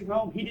nursing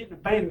home, he didn't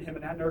abandon him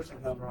in that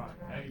nursing home.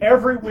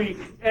 Every week,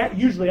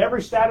 usually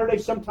every Saturday,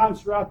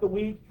 sometimes throughout the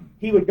week,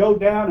 he would go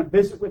down and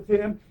visit with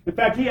him. In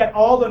fact, he had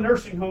all the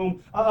nursing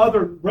home,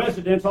 other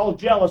residents, all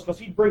jealous because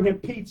he'd bring him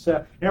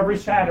pizza every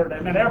Saturday.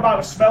 And everybody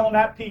was smelling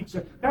that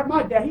pizza. Now,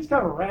 my dad, he's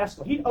kind of a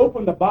rascal. He'd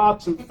open the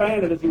box and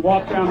fan it as he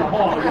walked down the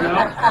hall, you know.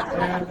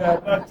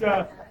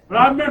 And, but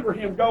I remember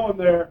him going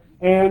there,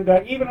 and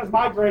even as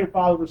my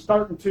grandfather was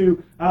starting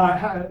to,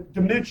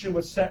 dementia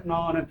was setting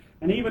on,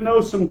 and even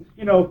though some,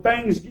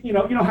 things, you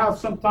know how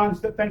sometimes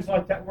things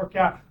like that work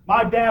out,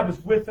 my dad was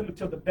with him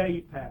until the day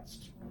he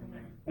passed.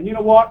 And you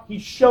know what? He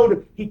showed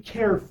him, he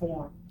cared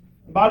for him.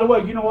 And by the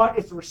way, you know what?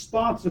 It's the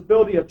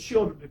responsibility of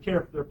children to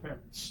care for their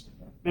parents.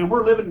 Man,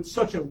 we're living in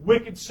such a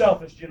wicked,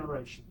 selfish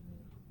generation.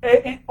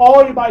 And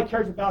all anybody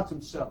cares about is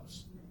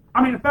themselves.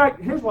 I mean, in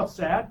fact, here's what's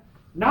sad.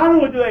 Not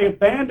only do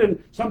they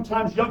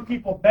sometimes young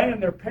people abandon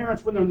their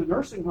parents when they're in the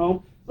nursing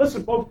home.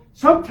 Listen, folks,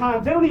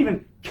 sometimes they don't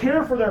even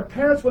care for their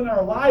parents when they're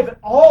alive at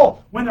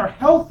all, when they're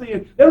healthy,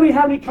 and they don't even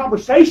have any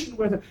conversation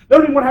with them. They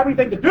don't even want to have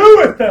anything to do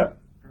with them.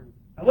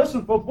 Now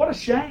listen, folks, what a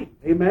shame.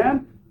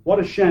 Amen? What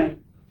a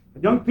shame.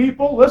 And young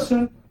people,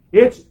 listen,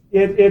 it's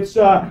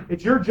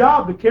your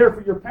job to care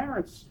for your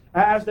parents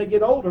as they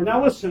get older.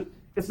 Now listen,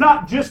 it's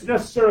not just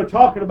necessarily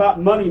talking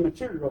about money and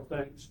material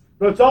things,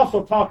 but it's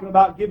also talking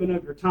about giving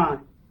of your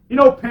time. You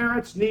know,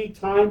 parents need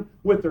time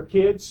with their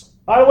kids.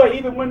 By the way,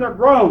 even when they're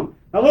grown.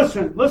 Now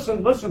listen,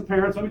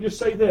 parents, let me just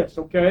say this,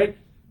 okay?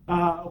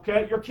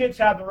 Your kids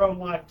have their own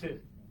life too.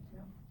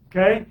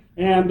 Okay?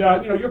 And,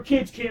 your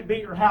kids can't be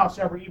at your house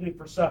every evening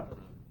for supper.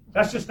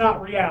 That's just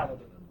not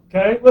reality.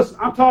 Okay? Listen,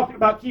 I'm talking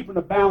about keeping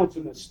a balance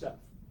in this stuff.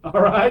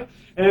 All right?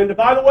 And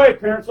by the way,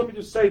 parents, let me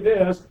just say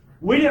this.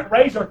 We didn't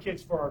raise our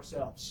kids for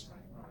ourselves.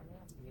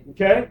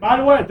 Okay? By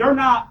the way, they're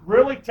not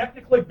really,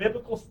 technically,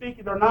 biblical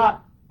speaking, they're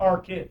not our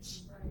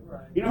kids.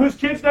 You know whose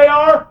kids they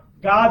are?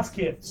 God's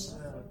kids.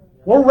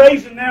 We're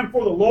raising them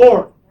for the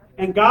Lord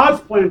and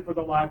God's plan for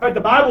their life. In fact,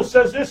 the Bible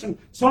says this in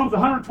Psalms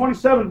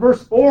 127,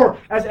 verse 4,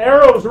 as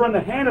arrows are in the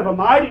hand of a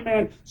mighty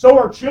man, so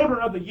are children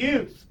of the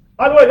youth.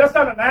 By the way, that's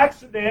not an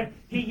accident.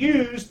 He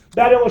used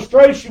that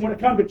illustration when it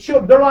comes to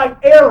children. They're like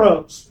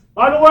arrows.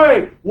 By the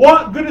way,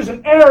 what good is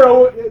an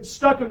arrow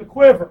stuck in the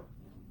quiver?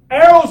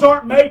 Arrows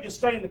aren't made to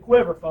stay in the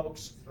quiver,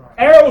 folks.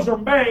 Arrows are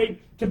made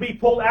to be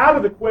pulled out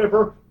of the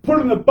quiver, put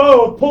in the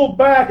bow, pulled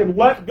back, and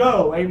let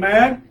go.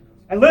 Amen?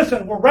 And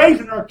listen, we're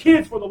raising our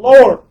kids for the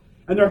Lord.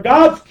 And they're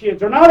God's kids.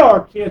 They're not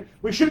our kids.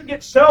 We shouldn't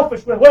get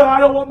selfish with, I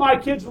don't want my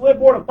kids to live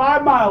more than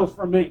 5 miles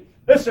from me.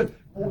 Listen,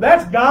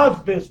 that's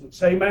God's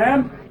business.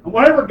 Amen? And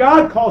whatever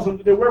God calls them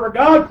to do, wherever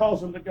God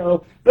calls them to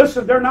go,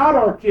 listen, they're not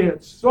our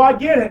kids. So I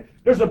get it.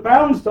 There's a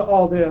balance to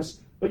all this.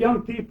 But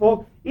young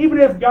people, even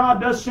if God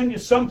does send you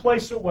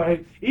someplace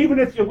away, even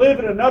if you live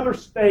in another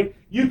state,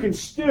 you can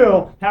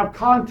still have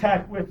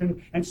contact with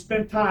them and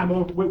spend time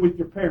with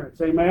your parents.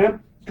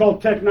 Amen? It's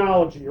called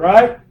technology,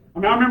 right? I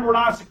remember when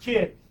I was a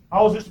kid, I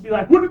always used to be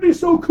like, wouldn't it be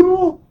so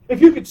cool if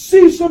you could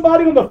see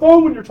somebody on the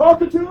phone when you're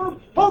talking to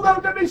them? Oh,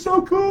 that would be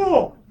so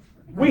cool.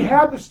 We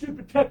have the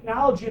stupid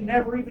technology and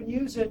never even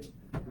use it.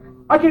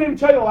 I can't even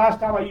tell you the last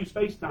time I used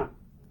FaceTime.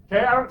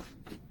 Okay,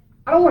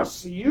 I don't want to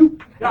see you.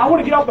 I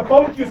want to get off the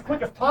phone with you as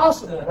quick as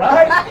possible,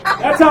 right?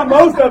 That's how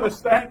most of us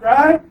think,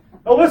 right?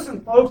 Now listen,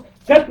 folks,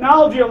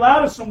 technology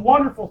allowed us some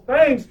wonderful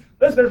things.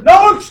 Listen, there's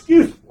no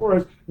excuse for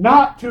us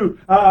not to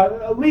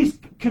at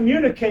least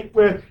communicate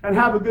with and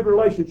have a good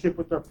relationship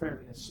with their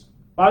parents.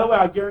 By the way,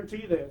 I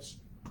guarantee you this.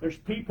 There's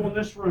people in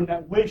this room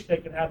that wish they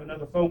could have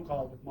another phone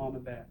call with mom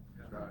and dad.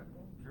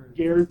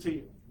 Guarantee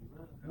you.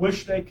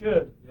 Wish they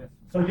could.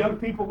 So young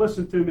people,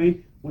 listen to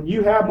me. When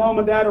you have mom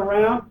and dad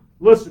around,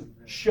 listen,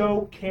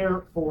 show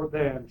care for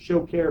them.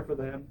 Show care for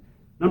them.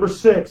 Number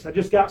 6. I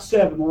just got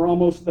 7. We're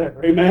almost there.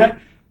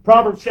 Amen?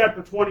 Proverbs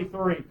chapter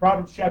 23.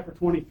 Proverbs chapter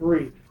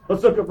 23.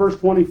 Let's look at verse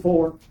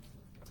 24.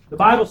 The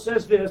Bible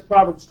says this,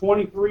 Proverbs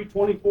 23,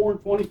 24,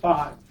 and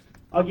 25.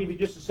 I'll give you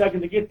just a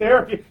second to get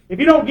there. If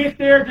you don't get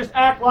there, just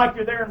act like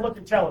you're there and look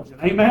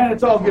intelligent. Amen?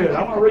 It's all good.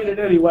 I'm going to read it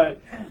anyway.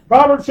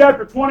 Proverbs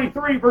chapter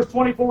 23, verse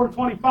 24 and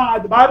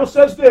 25. The Bible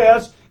says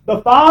this,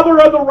 the father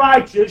of the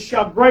righteous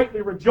shall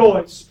greatly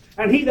rejoice,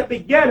 and he that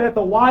begetteth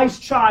a wise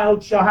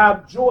child shall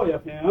have joy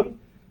of him.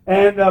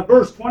 And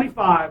verse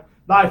 25,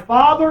 thy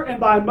father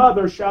and thy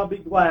mother shall be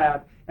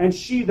glad, and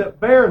she that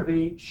bare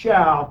thee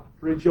shall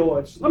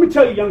rejoice. Let me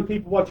tell you, young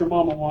people, what your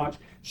mama wants.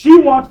 She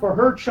wants for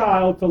her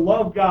child to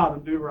love God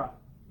and do right.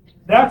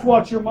 That's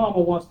what your mama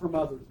wants for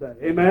Mother's Day.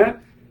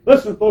 Amen?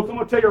 Listen, folks, I'm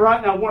going to tell you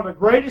right now, one of the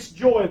greatest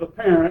joy of a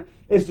parent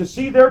is to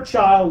see their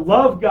child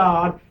love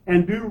God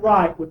and do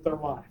right with their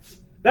life.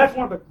 That's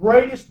one of the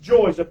greatest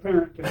joys a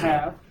parent can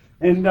have.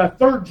 In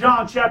 3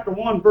 John chapter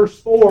 1, verse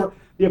 4,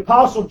 the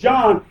Apostle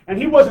John, and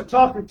he wasn't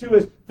talking to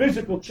his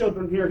physical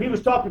children here. He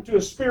was talking to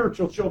his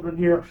spiritual children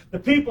here, the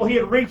people he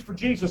had reached for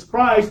Jesus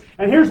Christ.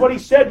 And here's what he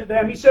said to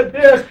them. He said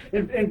this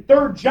in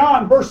 3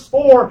 John verse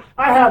 4,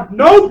 I have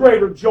no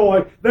greater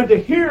joy than to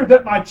hear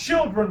that my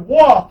children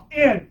walk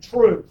in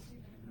truth.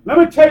 Let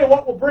me tell you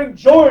what will bring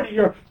joy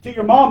to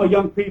your mama,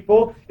 young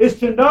people, is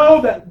to know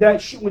that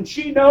when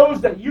she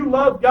knows that you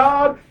love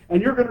God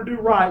and you're going to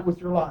do right with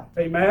your life.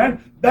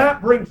 Amen?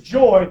 That brings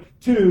joy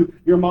to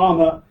your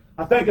mama.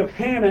 I think of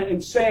Hannah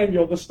and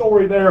Samuel, the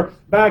story there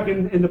back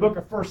in the book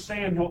of 1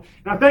 Samuel.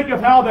 And I think of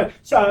how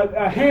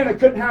Hannah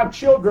couldn't have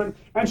children,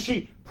 and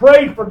she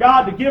prayed for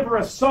God to give her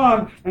a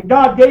son, and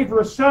God gave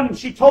her a son, and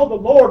she told the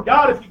Lord,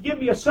 God, if you give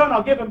me a son,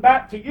 I'll give him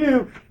back to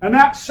you. And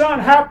that son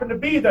happened to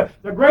be the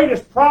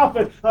greatest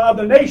prophet of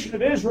the nation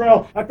of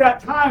Israel at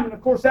that time, and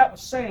of course that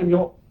was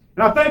Samuel.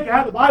 And I think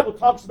how the Bible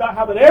talks about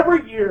how that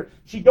every year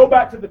she'd go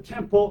back to the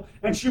temple,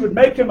 and she would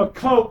make him a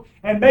coat,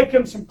 and make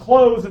him some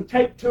clothes, and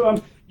take to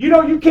him. You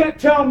know, you can't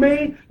tell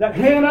me that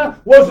Hannah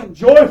wasn't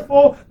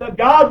joyful, that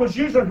God was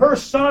using her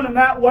son in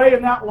that way,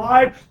 in that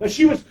life, that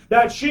she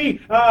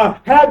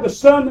had the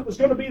son that was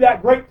going to be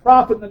that great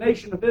prophet in the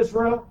nation of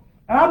Israel.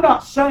 And I'm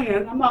not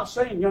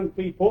saying, young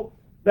people,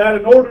 that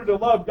in order to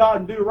love God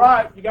and do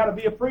right, you got to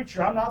be a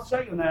preacher. I'm not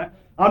saying that.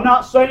 I'm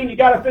not saying you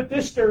got to fit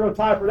this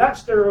stereotype or that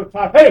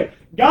stereotype. Hey,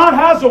 God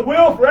has a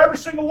will for every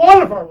single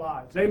one of our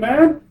lives.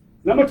 Amen?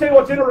 And I'm going to tell you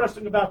what's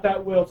interesting about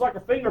that will. It's like a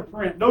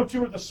fingerprint. No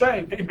two are the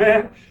same.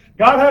 Amen?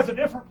 God has a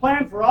different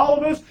plan for all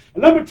of us.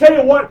 And let me tell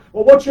you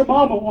what your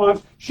mama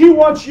wants. She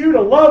wants you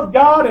to love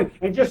God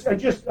and just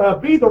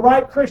be the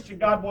right Christian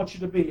God wants you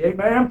to be.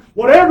 Amen?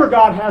 Whatever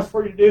God has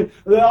for you to do,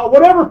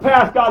 whatever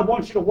path God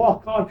wants you to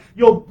walk on,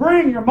 you'll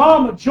bring your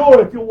mama joy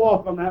if you'll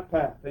walk on that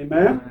path.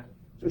 Amen?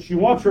 So she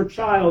wants her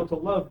child to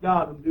love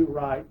God and do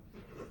right.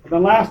 And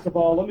then last of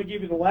all, let me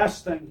give you the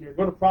last thing here.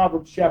 Go to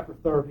Proverbs chapter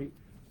 30.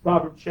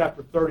 Proverbs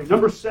chapter 30.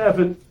 Number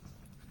 7.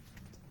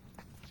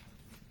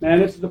 Man,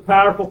 this is a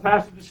powerful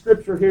passage of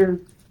Scripture here.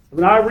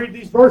 When I read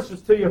these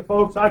verses to you,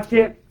 folks, I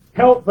can't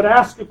help but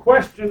ask a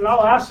question, and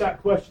I'll ask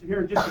that question here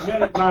in just a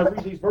minute when I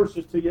read these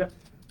verses to you.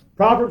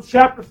 Proverbs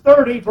chapter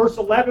 30, verse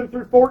 11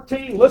 through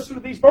 14. Listen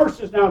to these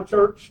verses now,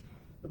 church.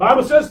 The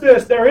Bible says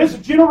this, there is a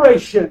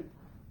generation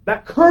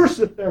that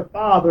curseth their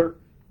father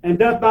and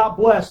doth not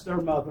bless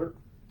their mother.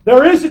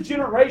 There is a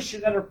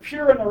generation that are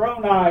pure in their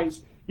own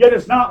eyes, yet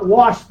is not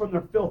washed from their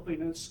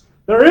filthiness.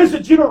 There is a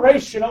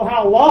generation, oh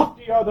how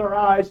lofty are their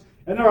eyes,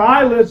 and their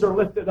eyelids are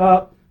lifted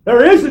up.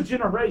 There is a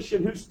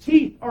generation whose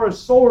teeth are as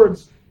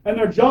swords, and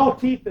their jaw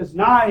teeth as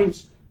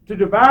knives, to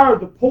devour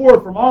the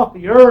poor from off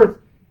the earth,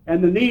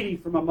 and the needy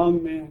from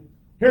among men.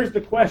 Here's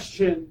the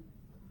question,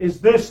 is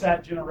this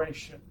that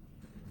generation?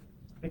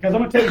 Because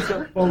I'm going to tell you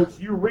something, folks.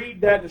 You read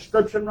that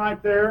description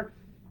right there.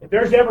 If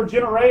there's ever a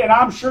generation, and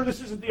I'm sure this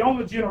isn't the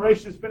only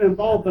generation that's been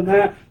involved in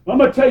that, but I'm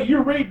going to tell you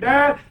read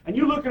that, and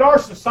you look at our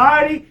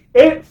society,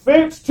 it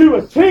fits to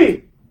a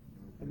T.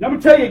 And let me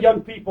tell you,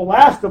 young people,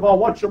 last of all,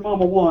 what your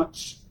mama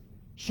wants.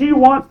 She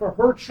wants for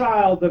her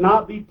child to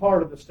not be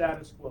part of the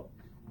status quo.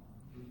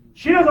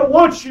 She doesn't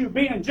want you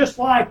being just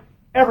like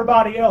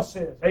everybody else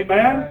is.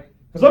 Amen?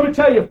 Because let me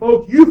tell you,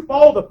 folks, you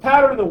follow the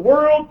pattern of the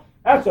world,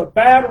 that's a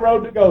bad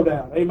road to go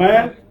down.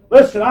 Amen?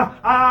 Listen,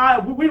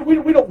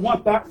 we don't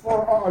want that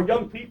for our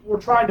young people.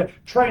 We're trying to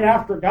train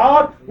after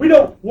God. We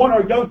don't want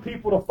our young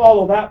people to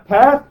follow that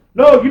path.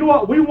 No, you know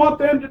what we want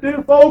them to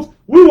do, folks?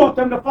 We want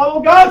them to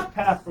follow God's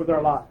path for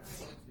their life.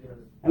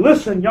 And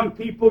listen, young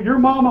people, your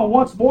mama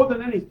wants more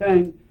than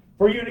anything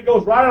for you, and it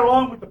goes right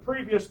along with the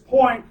previous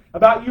point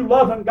about you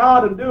loving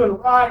God and doing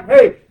right.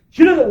 Hey,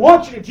 she doesn't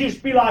want you to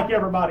just be like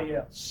everybody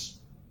else.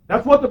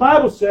 That's what the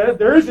Bible says.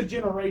 There is a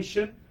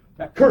generation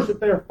that curseth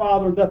their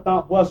father and doth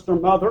not bless their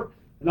mother.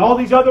 And all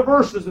these other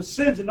verses, the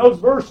sins in those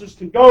verses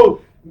can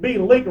go and be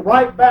linked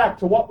right back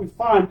to what we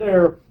find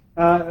there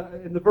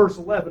in the verse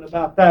 11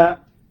 about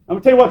that. I'm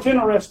going to tell you what's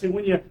interesting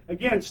when you,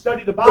 again,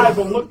 study the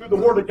Bible and look through the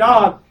Word of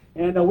God.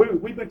 And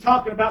we've been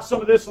talking about some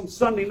of this on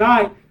Sunday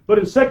night. But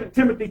in 2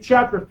 Timothy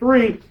chapter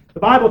 3, the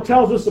Bible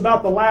tells us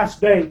about the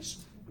last days.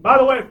 By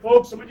the way,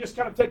 folks, let me just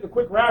kind of take a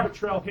quick rabbit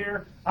trail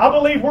here. I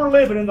believe we're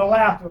living in the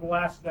last of the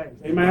last days.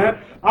 Amen?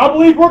 I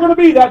believe we're going to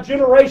be that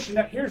generation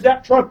that hears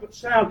that trumpet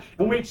sound,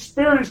 and we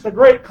experience the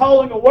great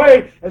calling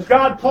away as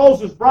God calls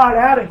His bride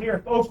out of here.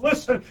 Folks,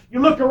 listen, you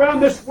look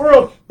around this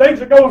world, things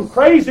are going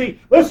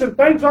crazy. Listen,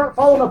 things aren't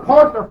falling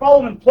apart, they're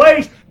falling in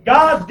place.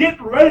 God's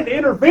getting ready to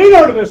intervene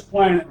onto this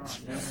planet.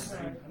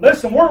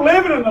 Listen, we're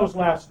living in those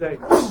last days.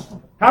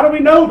 How do we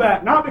know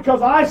that? Not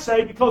because I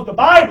say, because the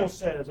Bible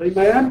says.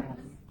 Amen?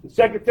 In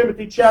 2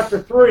 Timothy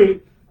chapter 3,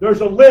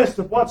 there's a list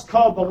of what's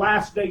called the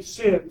last day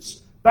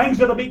sins. Things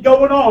that will be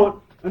going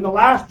on in the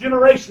last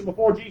generation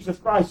before Jesus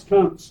Christ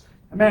comes.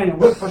 Man,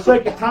 for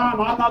sake of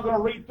time, I'm not going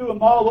to read through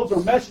them all. Those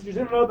are messages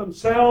in and of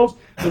themselves.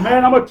 But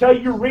man, I'm going to tell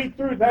you, read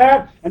through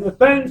that, and the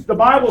things the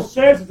Bible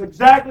says is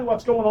exactly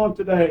what's going on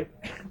today.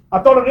 I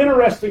thought it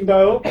interesting,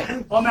 though,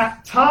 on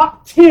that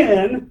top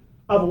 10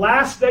 of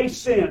last day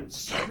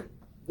sins.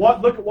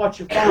 Look at what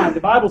you find.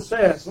 The Bible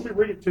says, let me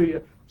read it to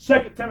you.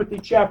 2 Timothy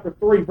chapter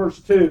 3, verse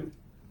 2.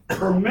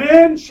 For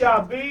men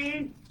shall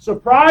be,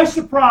 surprise,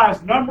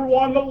 surprise, number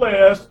one on the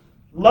list,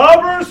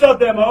 lovers of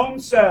them own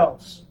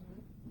selves.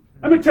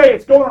 Let me tell you,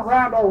 it's going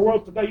around our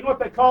world today. You know what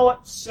they call it?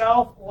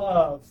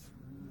 Self-love.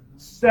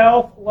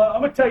 Self-love.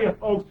 I'm going to tell you,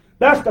 folks,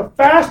 that's the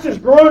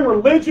fastest growing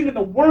religion in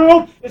the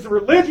world, is a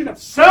religion of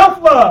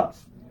self-love.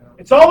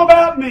 It's all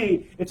about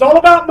me. It's all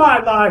about my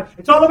life.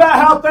 It's all about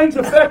how things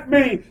affect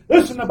me.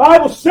 Listen, the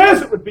Bible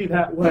says it would be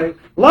that way.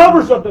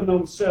 Lovers of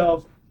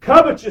themselves,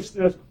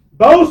 covetousness,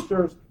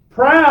 boasters,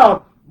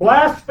 proud,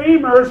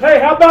 blasphemers. Hey,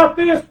 how about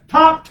this?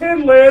 Top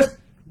 10 list.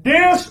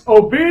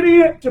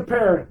 Disobedient to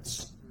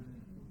parents.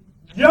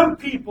 Young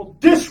people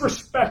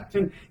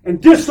disrespecting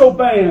and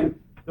disobeying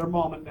their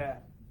mom and dad.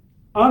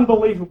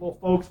 Unbelievable,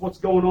 folks, what's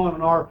going on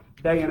in our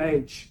day and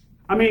age.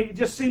 I mean, it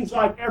just seems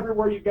like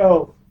everywhere you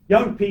go,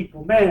 young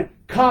people, man,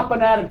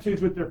 copping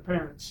attitudes with their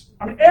parents.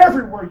 I mean,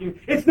 everywhere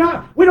it's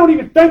not, we don't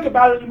even think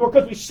about it anymore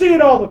because we see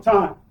it all the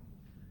time.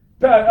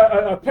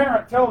 A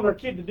parent telling their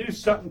kid to do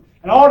something,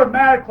 and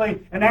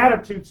automatically an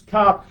attitude's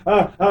cop.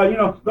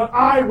 The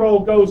eye roll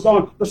goes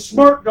on, the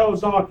smirk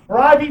goes on. Or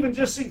I've even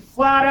just seen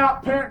flat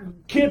out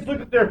kids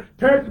look at their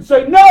parents and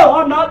say, "No,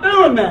 I'm not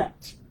doing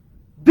that."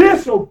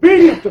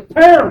 Disobedient to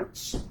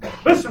parents.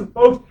 Listen,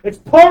 folks, it's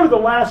part of the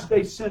last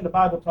day sin the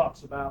Bible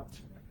talks about.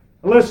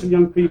 Listen,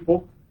 young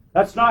people,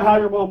 that's not how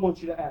your mom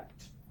wants you to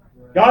act.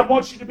 God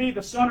wants you to be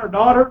the son or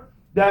daughter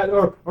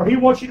or He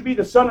wants you to be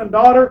the son and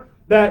daughter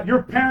that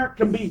your parent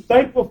can be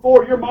thankful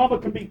for, your mama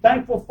can be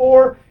thankful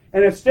for,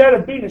 and instead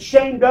of being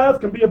ashamed of,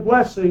 can be a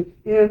blessing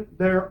in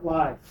their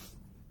life.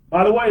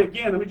 By the way,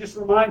 again, let me just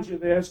remind you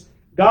of this.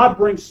 God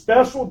brings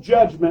special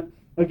judgment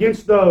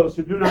against those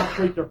who do not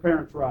treat their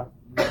parents right.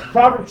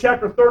 Proverbs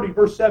chapter 30,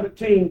 verse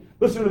 17.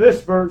 Listen to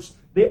this verse.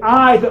 The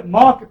eye that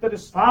mocketh at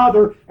his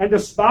father and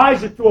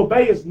despiseth to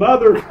obey his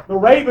mother, the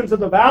ravens of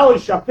the valley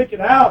shall pick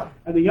it out,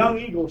 and the young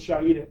eagle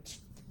shall eat it.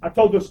 I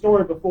told this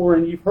story before,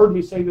 and you've heard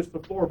me say this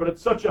before, but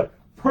it's such a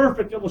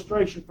perfect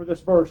illustration for this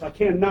verse. I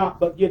cannot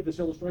but give this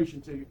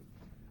illustration to you.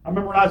 I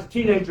remember when I was a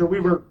teenager, we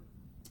were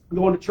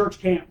going to church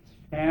camp.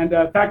 And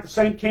in fact, the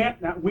same camp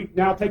we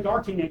now take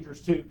our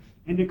teenagers to,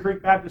 Indian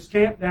Creek Baptist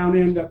Camp down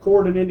in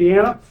Corydon,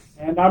 Indiana.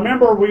 And I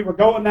remember we were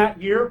going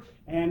that year,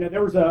 and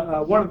there was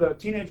one of the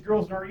teenage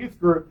girls in our youth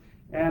group,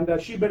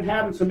 and she'd been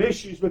having some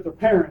issues with her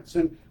parents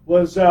and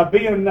was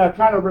being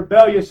kind of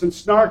rebellious and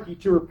snarky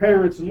to her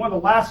parents. And one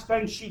of the last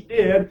things she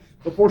did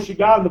before she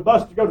got on the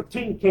bus to go to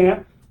teen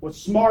camp was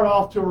smart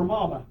off to her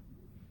mama.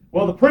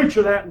 Well, the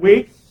preacher that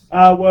week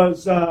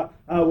was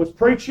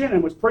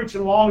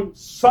preaching along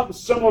something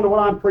similar to what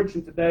I'm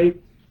preaching today.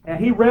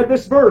 And he read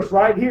this verse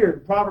right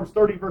here, Proverbs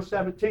 30, verse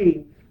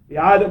 17. The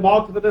eye that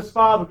mocketh at his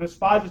father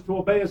despises to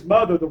obey his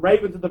mother. The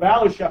ravens of the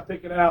valley shall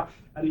pick it out,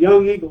 and the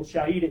young eagle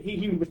shall eat it.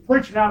 He was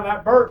preaching out of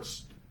that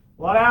verse.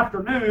 Well, that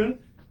afternoon,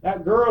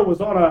 that girl was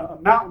on a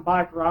mountain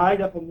bike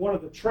ride up on one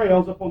of the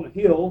trails up on the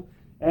hill,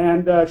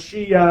 and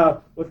she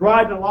was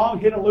riding along,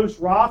 hit a loose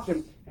rock,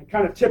 and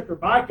kind of tipped her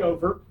bike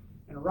over.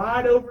 And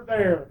right over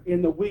there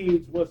in the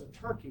weeds was a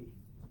turkey,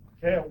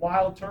 okay, a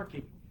wild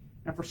turkey.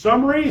 And for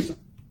some reason,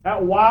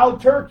 that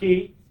wild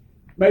turkey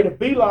made a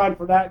beeline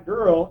for that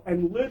girl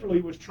and literally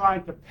was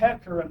trying to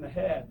peck her in the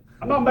head.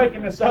 I'm not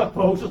making this up,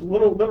 folks. This is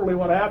literally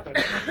what happened.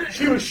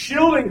 She was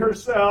shielding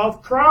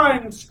herself,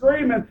 crying and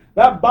screaming.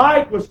 That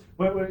bike was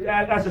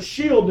as a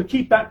shield to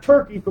keep that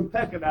turkey from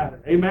pecking at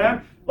her.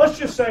 Amen? Let's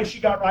just say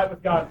she got right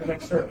with God at the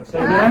next service.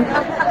 Amen?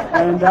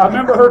 And I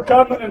remember her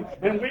coming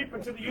and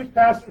weeping to the youth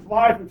pastor's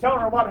wife and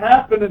telling her what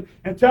happened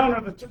and telling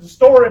her the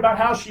story about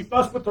how she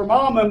fussed with her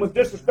mama and was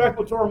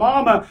disrespectful to her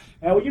mama.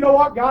 And well, you know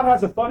what? God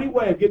has a funny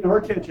way of getting her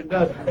attention,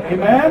 doesn't he?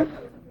 Amen?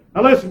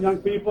 Now listen, young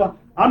people,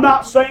 I'm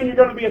not saying you're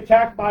going to be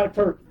attacked by a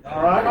turkey,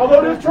 all right?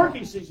 Although it is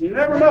turkey season, you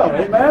never know,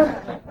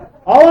 amen?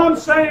 All I'm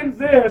saying is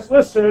this,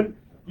 listen,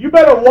 you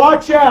better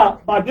watch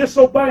out by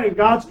disobeying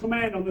God's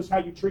command on this, how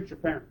you treat your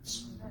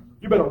parents.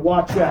 You better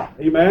watch out,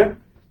 amen?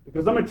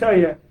 Because let me tell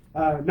you,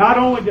 not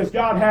only does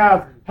God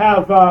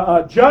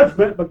have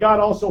judgment, but God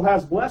also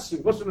has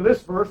blessing. Listen to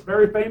this verse,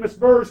 very famous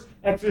verse,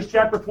 Exodus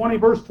chapter 20,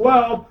 verse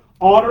 12.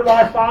 Honor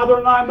thy father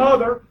and thy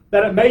mother,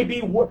 that it may be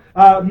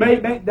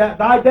that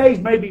thy days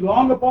may be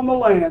long upon the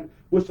land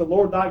which the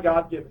Lord thy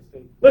God giveth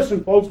thee.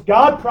 Listen, folks,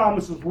 God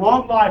promises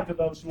long life to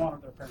those who honor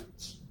their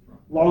parents.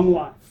 Long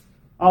life.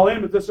 I'll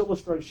end with this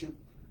illustration.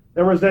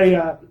 There was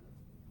a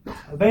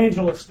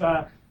evangelist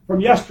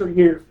from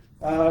yesteryear,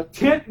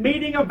 tent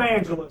meeting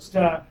evangelist,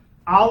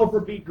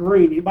 Oliver B.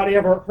 Green. Anybody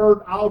ever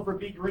heard Oliver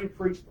B. Green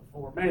preach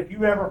before? Man, if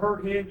you ever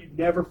heard him, you'd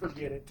never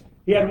forget it.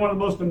 He had one of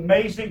the most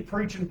amazing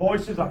preaching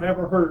voices I've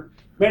ever heard.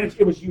 Man,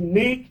 it was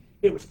unique.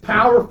 It was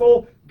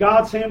powerful.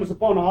 God's hand was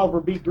upon Oliver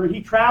B. Green.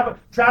 He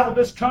traveled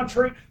this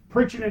country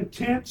preaching in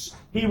tents.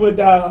 He had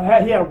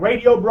a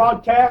radio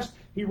broadcast.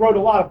 He wrote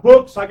a lot of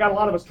books. I got a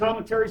lot of his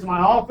commentaries in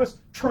my office.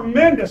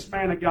 Tremendous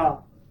man of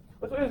God.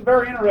 It was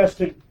very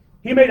interesting.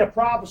 He made a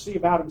prophecy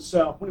about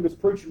himself when he was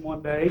preaching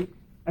one day.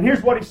 And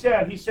here's what he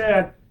said. He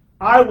said,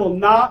 I will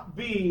not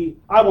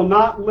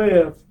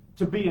live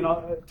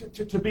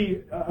to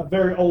be a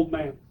very old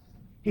man.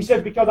 He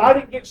said, because I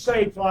didn't get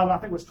saved till I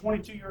think was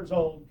 22 years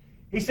old.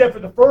 He said, for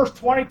the first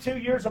 22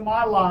 years of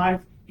my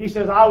life, he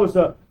says, I was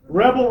a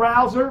rebel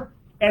rouser,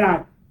 and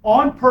I,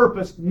 on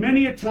purpose,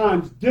 many a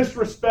times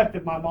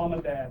disrespected my mom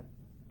and dad.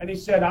 And he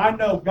said, I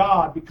know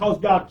God, because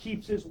God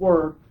keeps His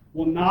word,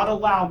 will not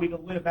allow me to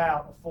live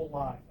out a full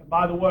life. And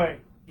by the way,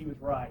 he was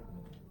right.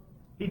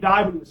 He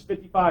died when he was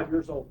 55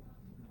 years old.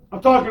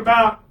 I'm talking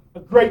about a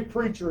great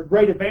preacher, a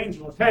great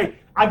evangelist. Hey,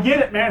 I get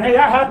it, man. Hey,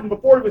 that happened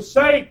before he was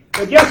saved.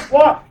 But guess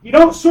what? You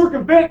don't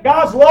circumvent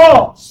God's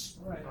laws.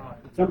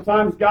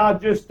 Sometimes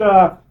God just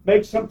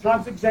makes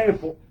sometimes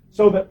example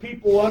so that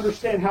people will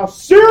understand how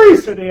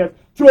serious it is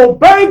to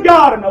obey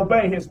God and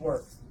obey His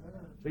word.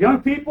 So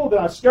young people, did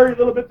I scare you a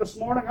little bit this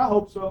morning? I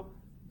hope so.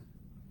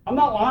 I'm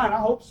not lying. I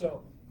hope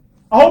so.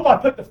 I hope I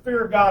put the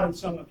fear of God in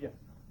some of you.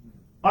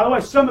 By the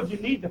way, some of you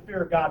need the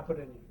fear of God put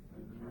in you.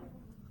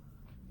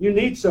 You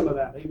need some of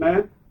that.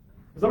 Amen?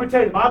 Because let me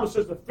tell you, the Bible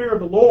says the fear of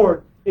the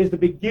Lord is the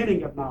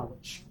beginning of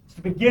knowledge. It's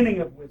the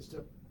beginning of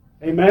wisdom.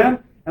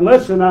 Amen? And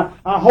listen, I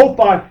hope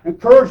I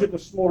encouraged you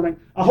this morning.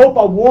 I hope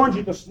I warned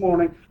you this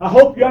morning. I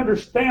hope you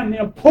understand the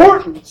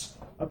importance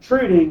of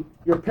treating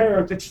your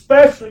parents,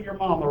 especially your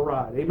mama,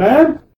 right. Amen?